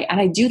feel right. And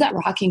I do that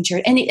rocking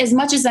chair. And as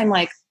much as I'm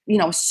like,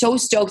 so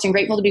stoked and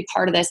grateful to be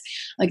part of this,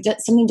 like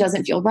something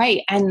doesn't feel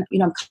right. And,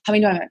 I'm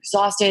coming to it, I'm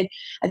exhausted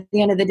at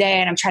the end of the day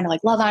and I'm trying to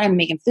like love on him,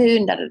 making food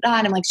and And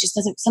I'm like,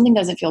 something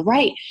doesn't feel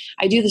right.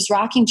 I do this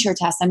rocking chair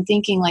test. I'm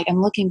thinking like,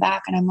 I'm looking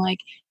back and I'm like,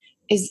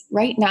 is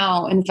right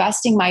now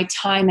investing my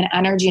time and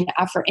energy and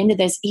effort into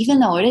this, even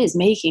though it is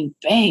making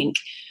bank,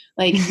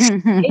 like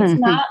it's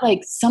not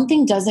like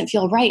something doesn't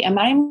feel right. Am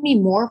I going to be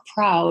more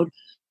proud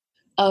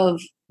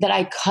of that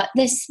I cut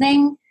this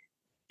thing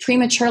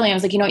prematurely? I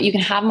was like, you know what, you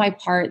can have my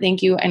part.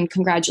 Thank you. And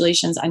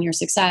congratulations on your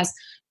success.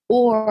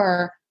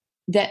 Or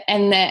that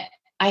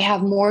I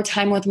have more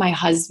time with my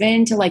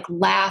husband to like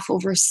laugh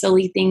over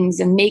silly things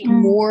and make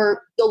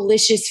more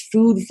delicious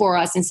food for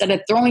us instead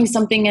of throwing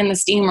something in the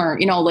steamer,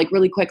 like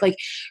really quick, like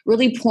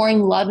really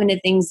pouring love into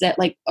things that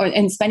like,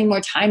 and spending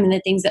more time in the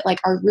things that like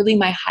are really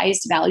my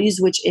highest values,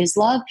 which is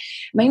love.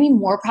 Am I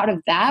more proud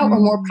of that or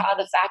more proud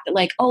of the fact that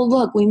like, oh,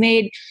 look, we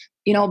made,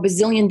 $1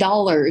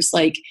 bazillion,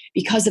 like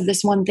because of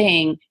this one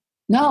thing?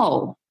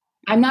 No,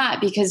 I'm not,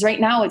 because right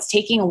now it's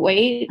taking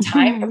away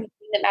time from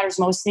that matters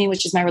most to me,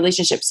 which is my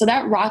relationship. So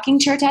that rocking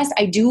chair test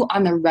I do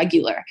on the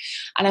regular.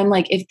 And I'm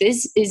like, if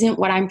this isn't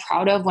what I'm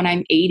proud of when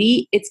I'm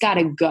 80, it's got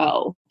to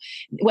go.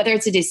 Whether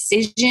it's a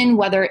decision,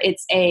 whether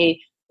it's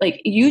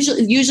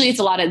usually it's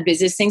a lot of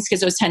business things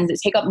because those tend to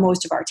take up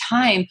most of our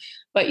time.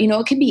 But,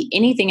 it could be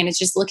anything. And it's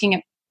just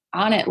looking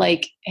on it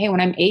like, hey, when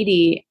I'm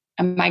 80,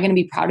 am I going to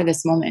be proud of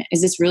this moment?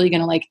 Is this really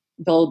going to like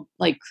build,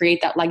 like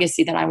create that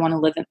legacy that I want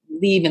to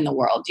leave in the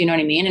world? You know what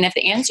I mean? And if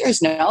the answer is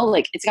no,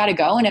 like it's got to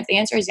go. And if the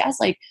answer is yes,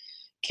 like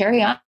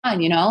carry on,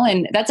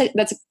 and that's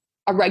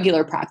a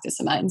regular practice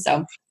of mine.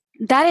 So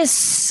that is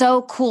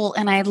so cool.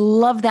 And I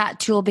love that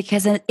tool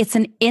because it's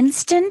an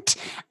instant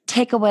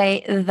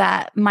takeaway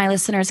that my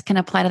listeners can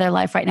apply to their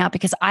life right now,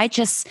 because I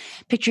just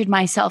pictured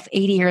myself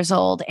 80 years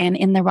old and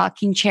in the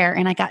rocking chair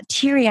and I got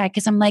teary eyed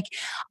because I'm like,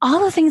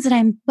 all the things that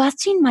I'm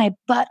busting my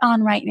butt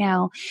on right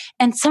now.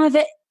 And some of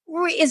it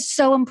is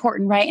so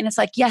important, right? And it's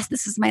like, yes,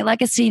 this is my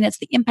legacy and it's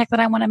the impact that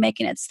I want to make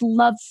and it's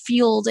love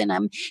fueled and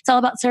it's all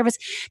about service.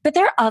 But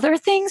there are other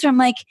things where I'm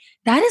like,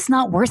 that is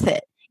not worth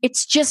it.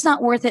 It's just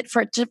not worth it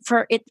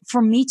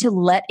for me to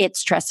let it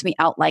stress me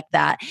out like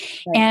that.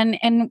 Right.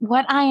 And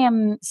what I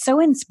am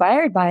so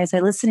inspired by as I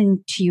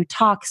listen to you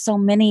talk so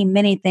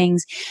many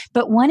things,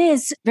 but one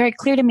is very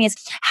clear to me is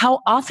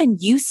how often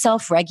you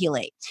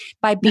self-regulate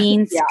by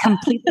being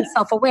completely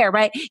self-aware,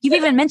 right? You've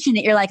even mentioned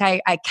it. You're like,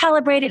 I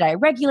calibrated, I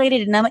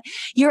regulated, and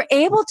you're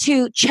able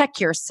to check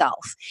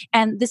yourself.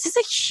 And this is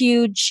a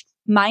huge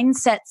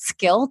mindset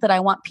skill that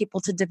I want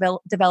people to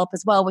develop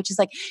as well, which is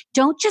like,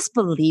 don't just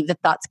believe that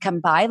thoughts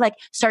come by, like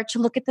start to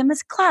look at them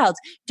as clouds.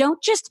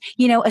 Don't just,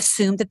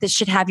 assume that this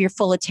should have your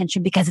full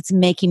attention because it's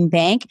making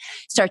bank.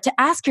 Start to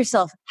ask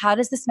yourself, how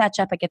does this match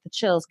up? I get the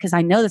chills because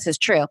I know this is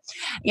true.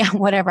 Yeah,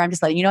 whatever. I'm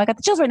just letting you know I got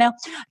the chills right now.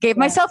 Gave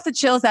myself the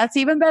chills. That's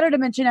even better to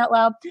mention out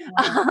loud.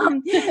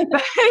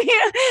 But,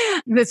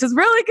 this is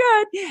really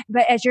good.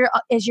 But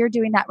as you're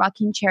doing that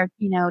rocking chair,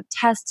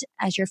 test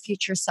as your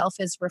future self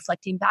is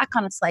reflecting back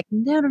on, it's like,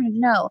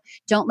 no.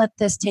 Don't let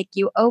this take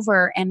you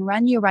over and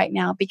run you right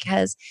now,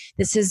 because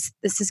this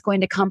is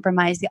going to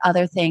compromise the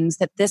other things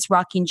that this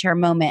rocking chair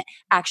moment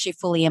actually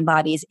fully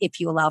embodies if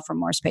you allow for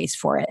more space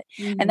for it.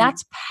 And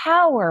that's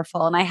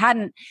powerful.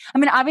 And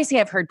obviously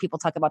I've heard people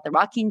talk about the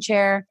rocking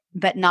chair,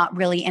 but not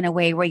really in a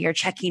way where you're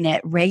checking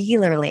it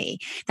regularly.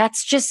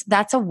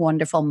 That's a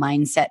wonderful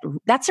mindset.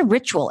 That's a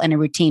ritual and a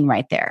routine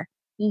right there.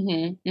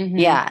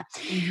 Yeah.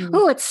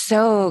 Oh, it's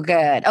so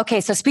good. Okay.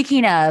 So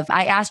speaking of,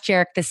 I asked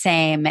Jarek the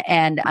same,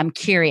 and I'm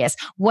curious,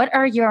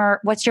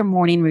 what's your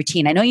morning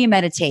routine? I know you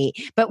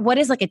meditate, but what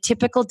is like a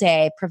typical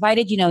day,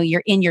 provided,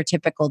 you're in your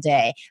typical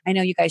day? I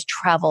know you guys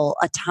travel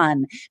a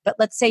ton, but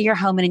let's say you're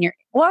home and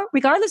or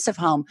regardless of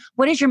home,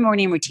 what does your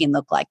morning routine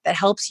look like that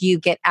helps you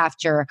get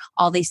after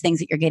all these things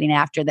that you're getting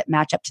after that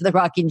match up to the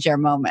rocking chair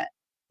moment?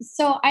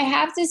 So I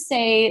have to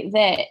say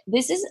that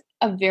this is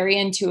a very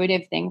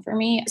intuitive thing for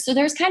me. So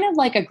there's kind of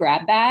like a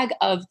grab bag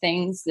of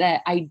things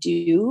that I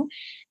do,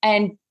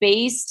 and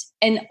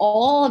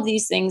all of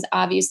these things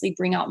obviously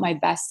bring out my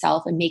best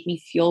self and make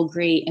me feel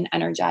great and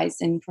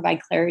energized and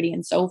provide clarity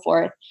and so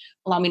forth,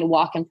 allow me to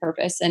walk in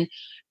purpose.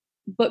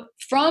 But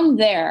from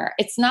there,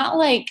 it's not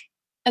like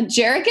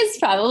Jarek is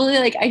probably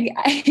like,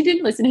 I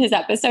didn't listen to his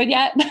episode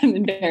yet, but I'm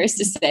embarrassed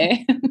to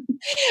say.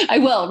 I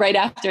will right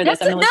after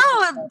this.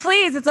 No,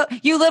 please.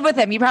 You live with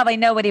him. You probably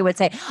know what he would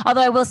say.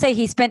 Although I will say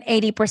he spent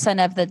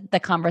 80% of the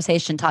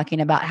conversation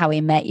talking about how he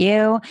met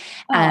you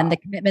and the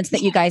commitments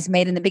that you guys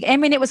made in the beginning. I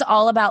mean, it was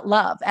all about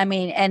love. I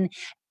mean, and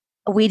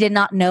we did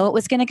not know it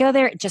was going to go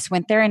there. It just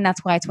went there. And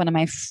that's why it's one of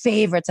my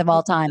favorites of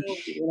all time,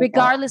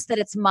 regardless that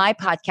it's my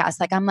podcast.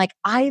 Like, I'm like,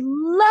 I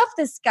love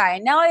this guy.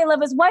 Now I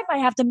love his wife. I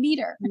have to meet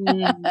her.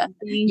 Thank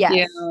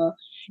you.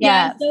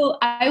 Yeah. So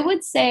I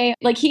would say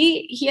like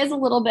he has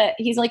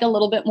he's like a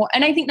little bit more,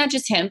 and I think not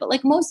just him, but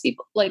like most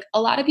people, like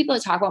a lot of people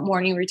that talk about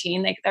morning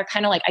routine, like they're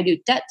kind of like, I do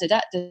da da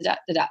da da da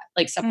da da,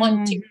 like step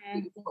 1, 2,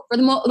 3, 4 for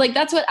the like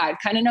that's what I've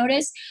kind of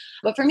noticed.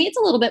 But for me, it's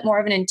a little bit more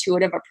of an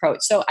intuitive approach.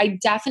 So I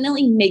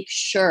definitely make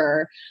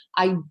sure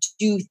I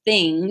do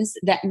things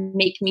that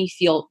make me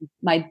feel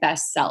my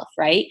best self.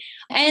 Right.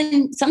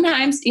 And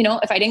sometimes,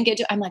 if I didn't get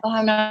to, I'm like, oh,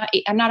 I'm not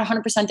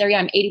 100% there yet.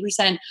 I'm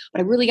 80%,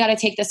 but I really got to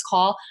take this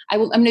call.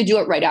 I'm going to do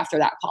it right after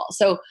that call.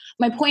 So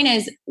my point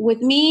is with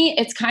me,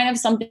 it's kind of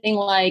something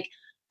like,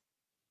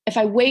 when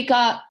I wake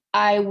up,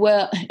 I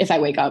will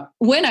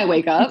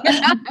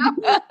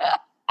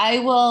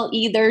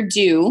either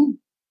do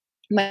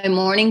my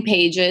morning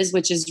pages,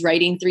 which is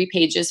writing 3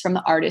 pages from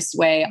The Artist's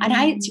Way.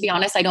 And to be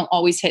honest, I don't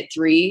always hit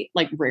 3,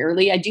 like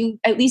rarely. I do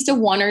at least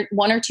one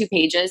or 2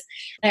 pages.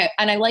 And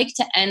I like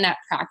to end that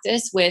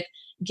practice with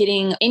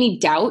getting any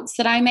doubts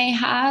that I may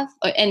have.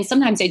 And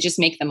sometimes I just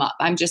make them up.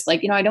 I'm just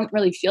like, I don't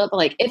really feel it, but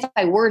like, if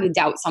I were to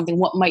doubt something,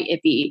 what might it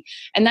be?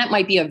 And that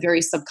might be a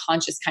very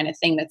subconscious kind of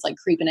thing that's like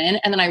creeping in.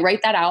 And then I write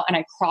that out and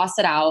I cross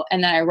it out.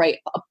 And then I write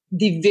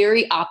the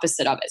very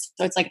opposite of it.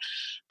 So it's like,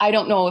 I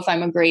don't know if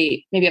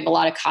maybe I have a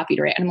lot of copy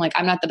to write. And I'm like,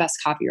 I'm not the best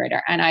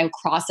copywriter. And I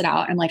cross it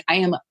out. And I'm like, I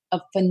am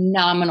a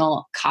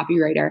phenomenal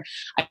copywriter.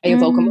 I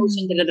evoke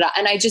emotion, da, da, da.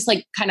 And I just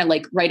like kind of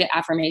like write an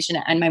affirmation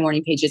and end my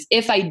morning pages.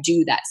 If I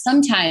do that,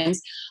 sometimes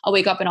I'll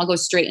wake up and I'll go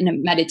straight into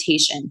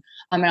meditation.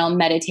 And I'll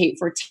meditate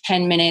for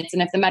 10 minutes.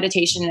 And if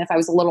I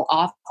was a little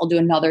off, I'll do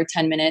another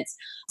 10 minutes.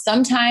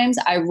 Sometimes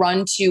I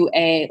run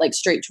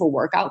straight to a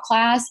workout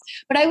class,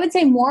 but I would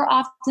say more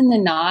often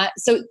than not.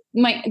 So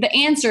the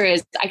answer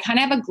is I kind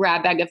of have a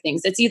grab bag of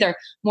things. It's either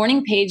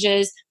morning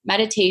pages,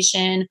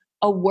 meditation,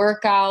 a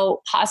workout,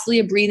 possibly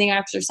a breathing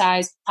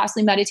exercise,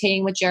 possibly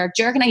meditating with Jarek.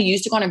 Jarek and I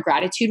used to go on a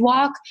gratitude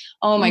walk.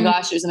 Oh my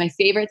gosh, it was my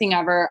favorite thing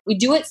ever. We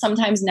do it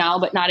sometimes now,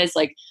 but not as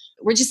like,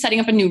 we're just setting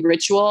up a new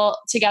ritual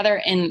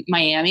together in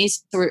Miami.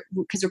 So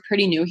because we're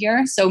pretty new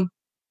here. So,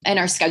 and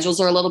our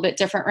schedules are a little bit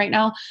different right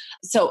now.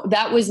 So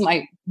that was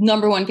my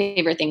number one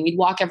favorite thing. We'd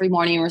walk every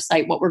morning and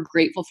recite what we're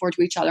grateful for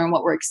to each other and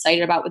what we're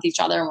excited about with each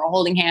other. And we're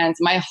holding hands.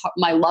 My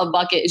love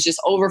bucket is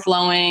just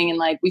overflowing and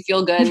like, we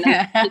feel good.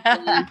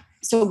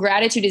 So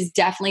gratitude is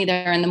definitely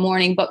there in the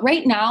morning. But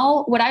right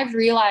now, what I've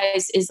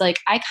realized is like,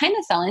 I kind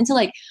of fell into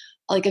like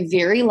a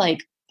very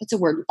what's a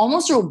word?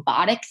 Almost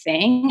robotic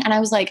thing. And I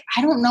was like,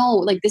 I don't know,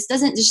 like this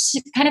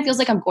kind of feels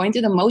like I'm going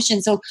through the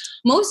motion. So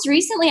most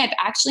recently I've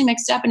actually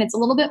mixed up and it's a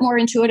little bit more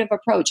intuitive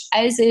approach,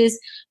 as is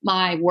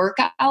my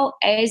workout,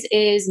 as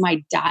is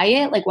my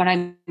diet. Like when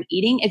I'm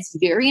eating, it's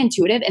very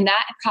intuitive. And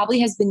that probably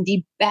has been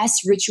the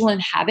best ritual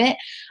and habit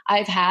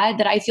I've had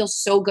that I feel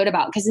so good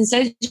about. Because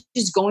instead of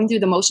just going through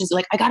the motions,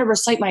 like I got to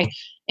recite my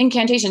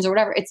incantations or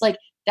whatever, it's like,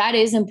 that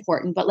is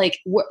important, but like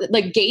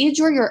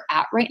gauge where you're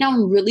at right now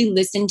and really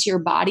listen to your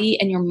body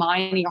and your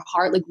mind and your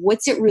heart. Like,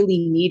 what's it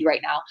really need right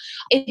now?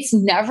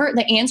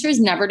 The answer is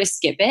never to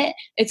skip it.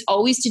 It's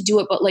always to do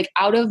it, but like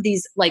out of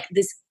these, like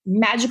this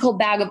magical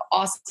bag of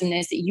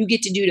awesomeness that you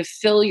get to do to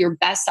fill your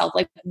best self.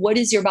 Like, what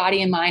does your body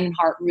and mind and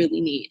heart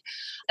really need?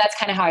 That's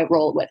kind of how I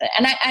roll with it.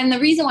 And the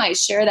reason why I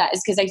share that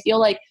is because I feel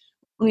like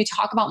when we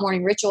talk about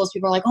morning rituals,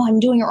 people are like, oh, I'm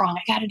doing it wrong.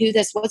 I got to do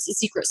this. What's the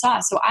secret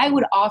sauce? So I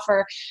would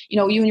offer,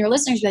 you and your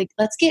listeners, like,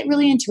 let's get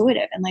really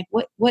intuitive and like,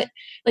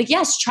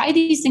 yes, try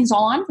these things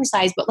all on for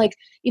size, but like,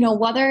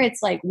 whether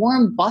it's like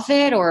Warren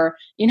Buffett or,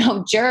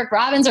 Jarek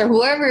Robbins or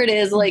whoever it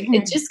is, like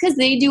it's just because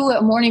they do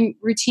a morning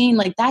routine,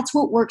 like that's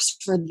what works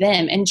for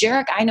them. And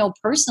Jarek, I know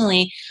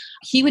personally,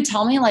 he would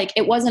tell me like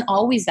it wasn't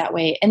always that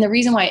way. And the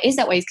reason why it is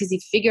that way is because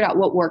he figured out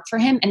what worked for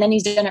him. And then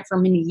he's done it for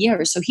many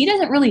years. So he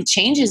doesn't really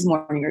change his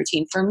morning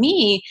routine. For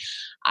me,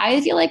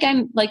 I feel like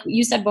I'm, like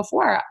you said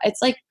before,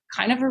 it's like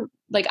kind of a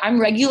like I'm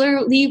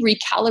regularly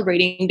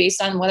recalibrating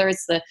based on whether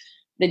it's the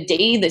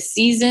day, the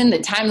season, the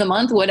time of the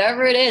month,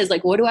 whatever it is.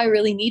 Like, what do I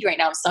really need right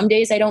now? Some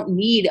days I don't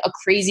need a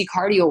crazy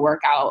cardio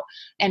workout,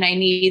 and I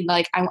need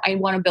like, I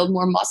want to build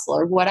more muscle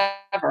or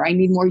whatever. I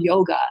need more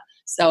yoga.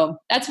 So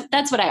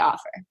that's what I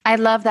offer. I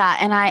love that.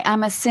 And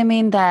I'm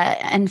assuming that,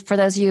 and for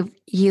those of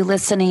you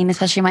listening,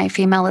 especially my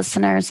female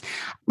listeners,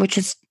 which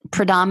is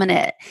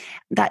predominant,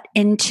 that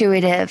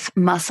intuitive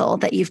muscle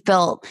that you've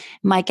built,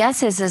 my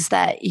guess is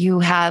that you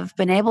have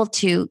been able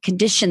to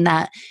condition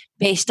that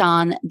based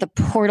on the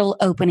portal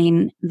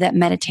opening that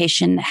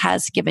meditation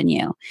has given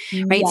you,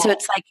 right? Yeah. So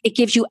it's like, it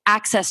gives you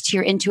access to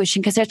your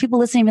intuition, because there's people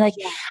listening and be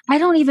like, I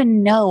don't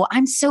even know.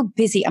 I'm so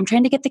busy. I'm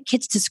trying to get the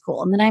kids to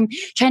school, and then I'm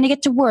trying to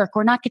get to work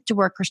or not get to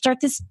work or start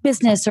this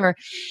business or,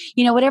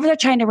 whatever they're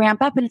trying to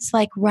ramp up. And it's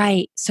like,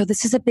 right. So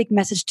this is a big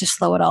message to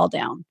slow it all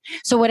down.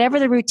 So whatever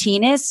the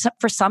routine is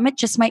for some, it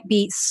just might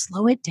be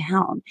slow it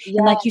down. Yeah.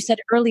 And like you said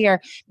earlier,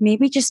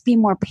 maybe just be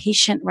more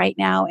patient right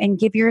now and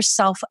give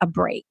yourself a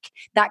break.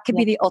 That could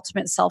be the ultimate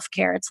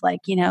self-care. It's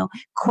like,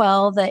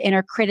 quell the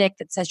inner critic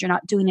that says you're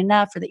not doing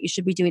enough, or that you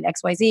should be doing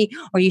XYZ,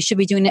 or you should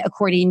be doing it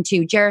according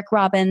to Jairek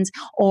Robbins,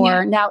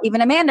 or now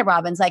even Amanda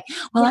Robbins. Like,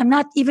 well, I'm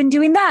not even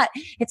doing that.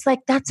 It's like,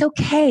 that's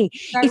okay.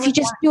 If you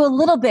just do a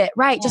little bit,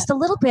 right? Just a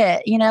little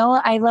bit,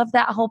 I love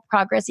that whole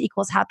progress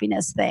equals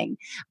happiness thing.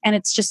 And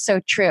it's just so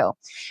true.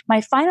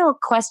 My final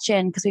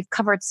question, because we've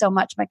covered so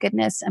much, my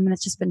goodness, I mean,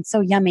 it's just been so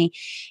yummy,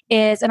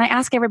 is, and I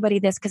ask everybody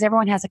this because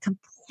everyone has a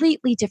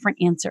completely different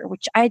answer,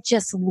 which I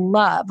just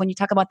love when you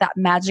talk about that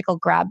magical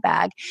grab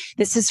bag.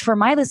 This is for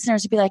my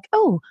listeners to be like,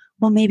 oh,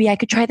 well, maybe I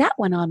could try that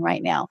one on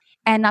right now.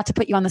 And not to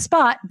put you on the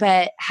spot,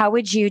 but how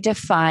would you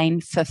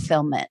define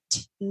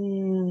fulfillment?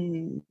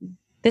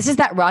 This is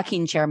that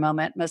rocking chair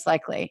moment, most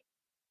likely.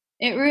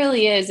 It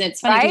really is.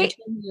 It's funny, right?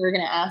 You were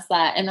going to ask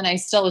that. And then I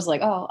still was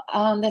like,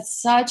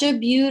 that's such a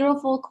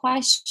beautiful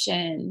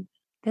question.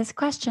 This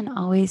question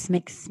always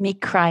makes me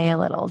cry a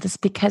little,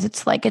 just because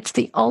it's like, it's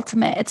the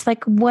ultimate. It's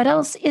like, what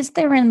else is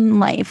there in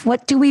life?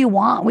 What do we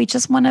want? We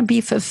just want to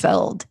be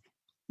fulfilled.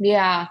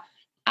 Yeah.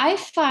 I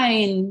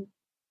find,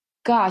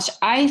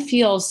 I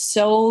feel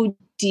so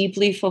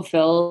deeply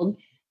fulfilled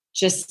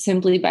just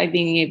simply by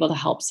being able to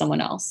help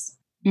someone else.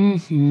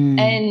 Mm-hmm.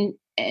 And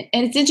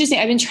it's interesting.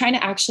 I've been trying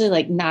to actually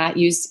like not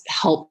use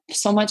help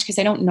so much, because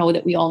I don't know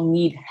that we all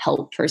need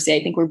help per se.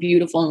 I think we're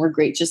beautiful and we're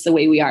great just the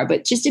way we are,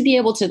 but just to be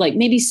able to like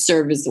maybe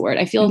serve is the word.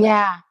 I feel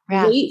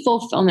great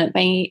fulfillment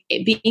by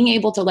being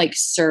able to like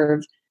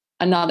serve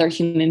another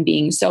human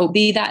being. So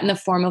be that in the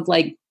form of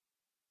like,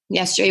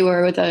 yesterday we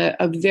were with a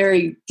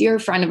very dear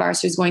friend of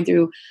ours who's going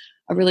through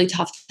a really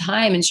tough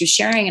time, and she was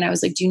sharing, and I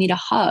was like, do you need a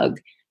hug?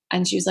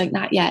 And she was like,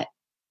 not yet,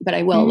 but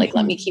I will. Like,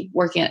 let me keep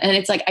working. And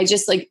it's like, I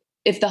just like,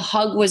 if the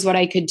hug was what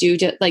I could do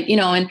to like,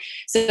 and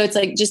so it's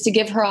like, just to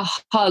give her a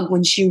hug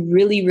when she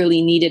really,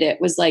 really needed it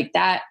was like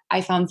that.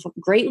 I found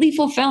greatly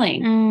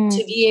fulfilling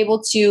to be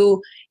able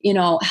to,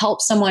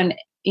 help someone.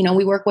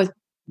 We work with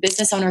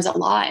business owners a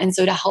lot. And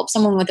so to help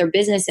someone with their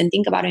business and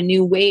think about a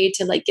new way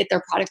to like get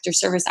their product or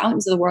service out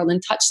into the world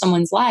and touch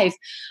someone's life,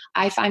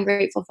 I find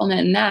great fulfillment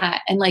in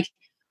that. And like,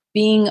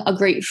 being a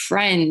great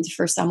friend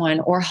for someone,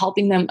 or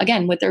helping them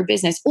again with their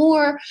business,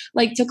 or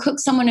like to cook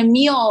someone a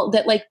meal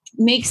that like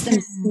makes them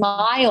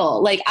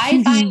smile. Like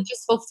I find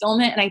just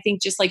fulfillment. And I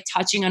think just like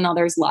touching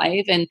another's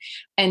life and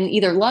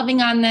either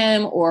loving on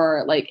them,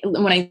 or like,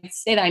 when I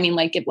say that, I mean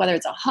like whether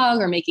it's a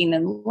hug or making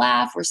them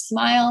laugh or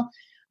smile,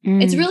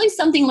 it's really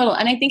something little.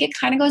 And I think it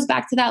kind of goes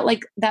back to that,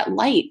 like that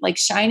light, like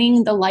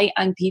shining the light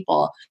on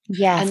people.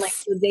 Yes. And like,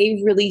 so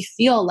they really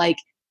feel like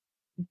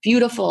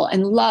beautiful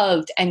and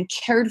loved and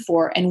cared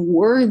for and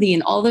worthy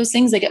and all those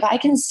things. Like if I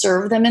can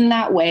serve them in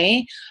that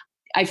way,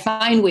 I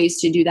find ways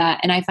to do that.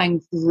 And I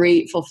find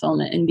great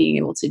fulfillment in being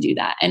able to do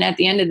that. And at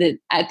the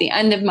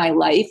end of my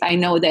life, I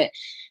know that,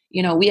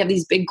 we have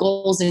these big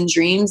goals and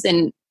dreams,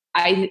 and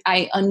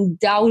I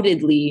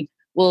undoubtedly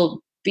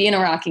will be in a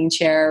rocking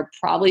chair,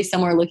 probably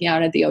somewhere looking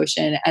out at the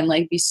ocean, and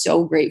like be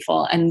so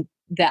grateful. And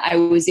that I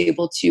was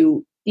able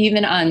to,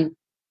 even on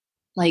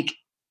like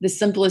the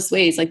simplest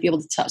ways, like be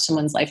able to touch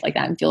someone's life like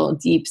that and feel a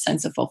deep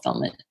sense of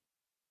fulfillment.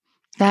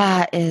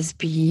 That is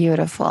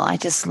beautiful. I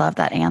just love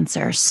that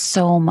answer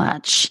so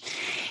much.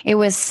 It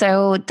was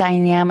so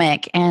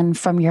dynamic and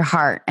from your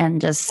heart,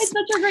 and just it's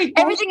such a great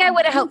everything I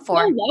would have hoped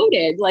for. So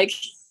loaded, like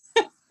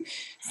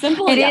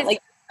simple as that, like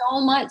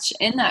so much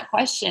in that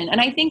question. And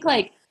I think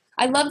like,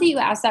 I love that you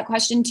asked that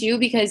question too,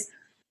 because,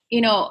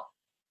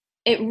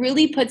 it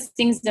really puts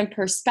things in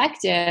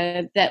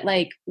perspective that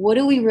like, what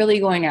are we really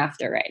going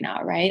after right now?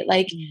 Right.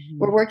 Like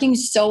we're working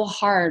so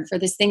hard for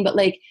this thing, but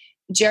like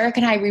Jairek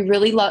and I, we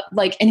really love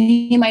like, and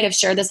he might have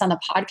shared this on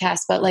the podcast,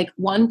 but like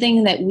one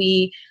thing that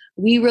we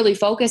really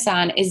focus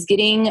on is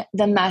getting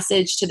the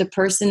message to the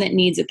person that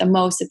needs it the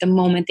most at the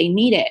moment they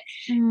need it.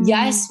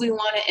 Yes, we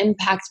want to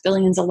impact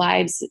billions of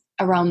lives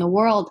around the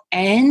world,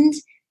 and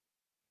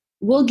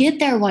we'll get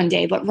there one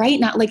day. But right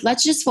now, like,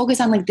 let's just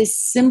focus on like this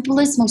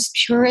simplest, most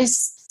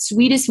purest,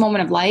 sweetest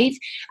moment of life,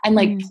 and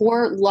like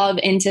pour love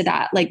into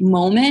that like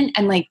moment,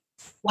 and like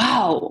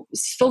wow,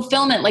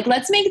 fulfillment. Like,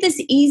 let's make this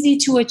easy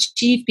to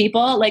achieve,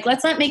 people. Like,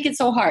 let's not make it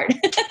so hard.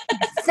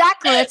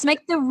 Exactly. Let's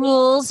make the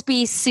rules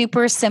be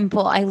super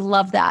simple. I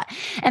love that.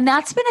 And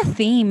that's been a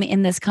theme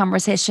in this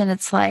conversation.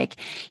 It's like,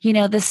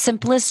 the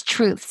simplest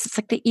truths. It's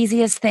like the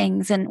easiest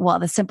things. And well,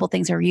 the simple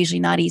things are usually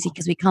not easy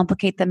because we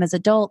complicate them as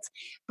adults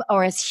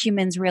or as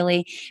humans,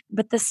 really.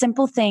 But the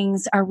simple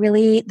things are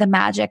really the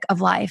magic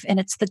of life.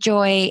 And it's the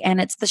joy and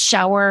it's the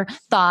shower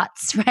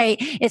thoughts, right?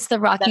 It's the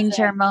rocking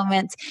chair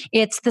moments.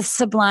 It's the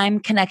sublime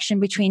connection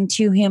between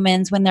two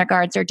humans when their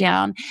guards are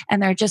down and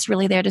they're just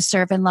really there to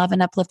serve and love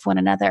and uplift one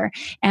another.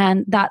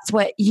 And that's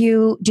what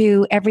you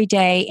do every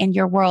day in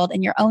your world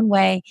in your own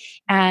way,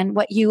 and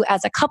what you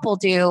as a couple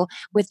do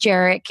with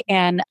Jarek.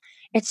 And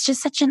it's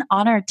just such an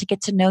honor to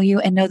get to know you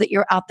and know that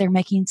you're out there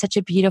making such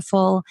a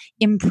beautiful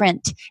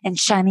imprint and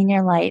shining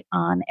your light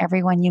on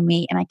everyone you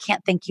meet. And I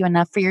can't thank you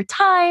enough for your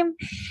time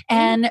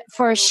and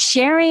for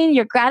sharing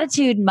your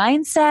gratitude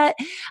mindset,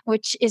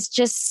 which is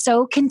just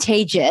so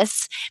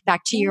contagious.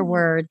 Back to your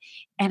word.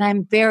 And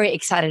I'm very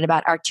excited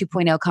about our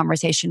 2.0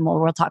 conversation where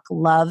we'll talk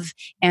love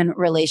and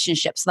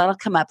relationships. So that'll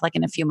come up like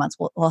in a few months.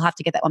 We'll have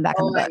to get that one back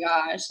on the book. Oh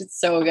my gosh, it's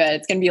so good.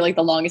 It's going to be like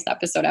the longest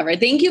episode ever.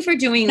 Thank you for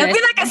doing this. It'll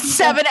be like a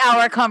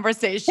 7-hour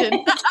conversation.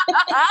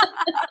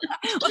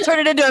 We'll turn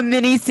it into a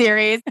mini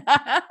series.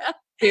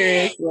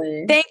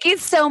 Seriously. Thank you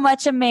so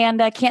much,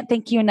 Amanda. Can't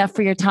thank you enough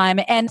for your time.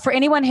 And for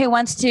anyone who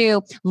wants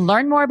to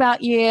learn more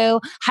about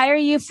you, hire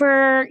you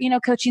for,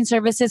 coaching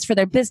services for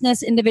their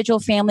business,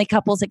 individual, family,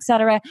 couples,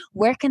 etc.,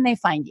 where can they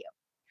find you?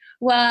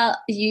 Well,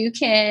 you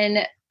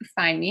can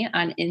find me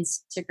on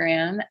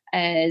Instagram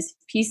as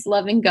Peace,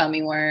 Love, and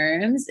Gummy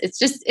Worms.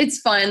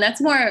 It's fun.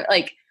 That's more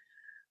like,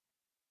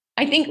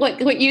 I think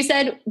what you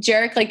said,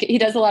 Jarek, like he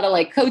does a lot of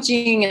like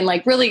coaching and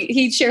like really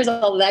he shares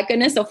all of that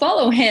goodness. So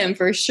follow him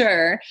for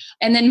sure.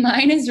 And then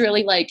mine is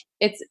really like,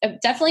 it's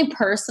definitely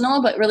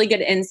personal, but really good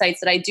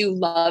insights that I do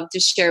love to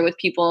share with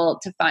people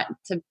to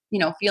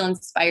feel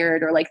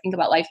inspired or like think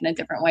about life in a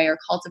different way or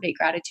cultivate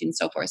gratitude and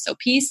so forth. So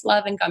Peace,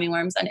 Love, and Gummy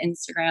Worms on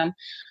Instagram.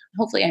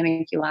 Hopefully I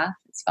make you laugh.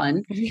 It's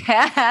fun.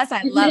 Yes,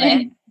 I love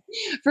it.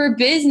 For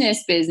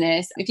business,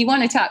 if you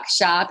want to talk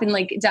shop and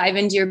like dive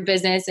into your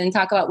business and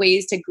talk about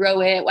ways to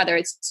grow it, whether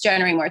it's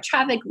generating more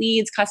traffic,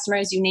 leads,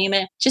 customers, you name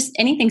it, just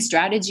anything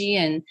strategy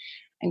and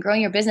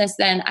growing your business,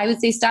 then I would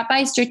say stop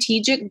by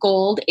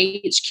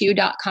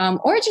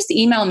strategicgoldhq.com or just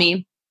email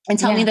me and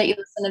tell me that you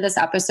listen to this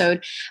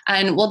episode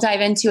and we'll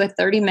dive into a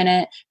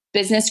 30-minute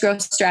business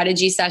growth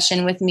strategy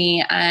session with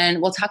me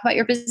and we'll talk about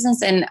your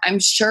business. And I'm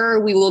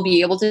sure we will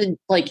be able to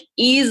like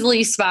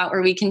easily spot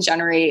where we can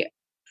generate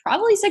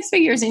probably 6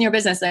 figures in your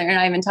business that you're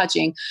not even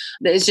touching.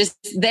 It's just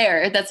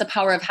there. That's the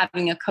power of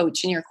having a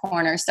coach in your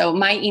corner. So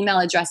my email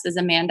address is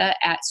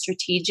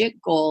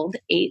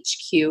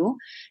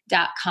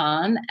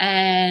amanda@strategicgoldhq.com.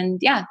 And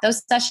yeah,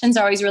 those sessions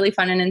are always really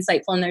fun and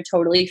insightful and they're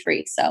totally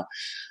free. So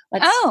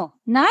oh,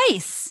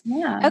 nice.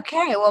 Yeah.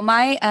 Okay. Well,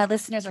 my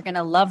listeners are going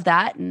to love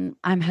that. And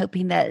I'm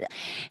hoping that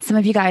some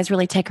of you guys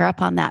really take her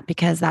up on that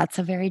because that's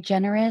a very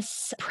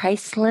generous,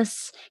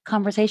 priceless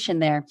conversation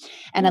there.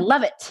 And I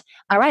love it.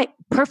 All right.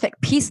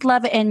 Perfect. Peace,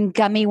 love, and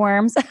gummy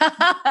worms.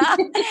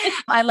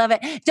 I love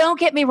it. Don't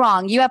get me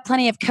wrong. You have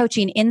plenty of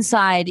coaching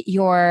inside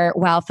your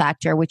wow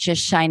factor, which is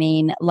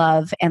shining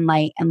love and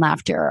light and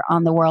laughter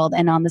on the world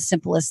and on the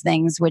simplest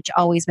things, which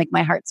always make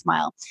my heart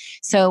smile.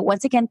 So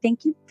once again,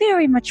 thank you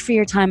very much for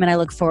your time. And I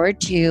look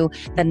forward to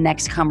the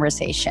next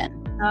conversation.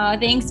 Oh,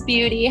 thanks,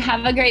 Beauty.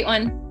 Have a great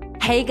one.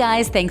 Hey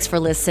guys, thanks for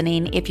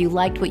listening. If you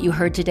liked what you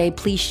heard today,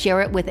 please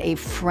share it with a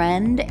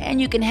friend and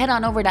you can head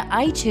on over to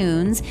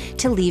iTunes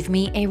to leave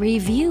me a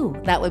review.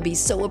 That would be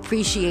so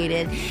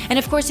appreciated. And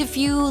of course, if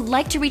you'd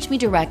like to reach me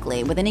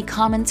directly with any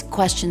comments,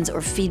 questions,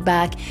 or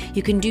feedback,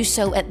 you can do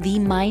so at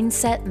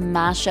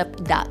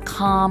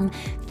themindsetmashup.com.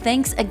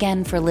 Thanks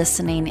again for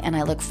listening, and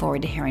I look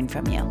forward to hearing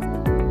from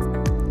you.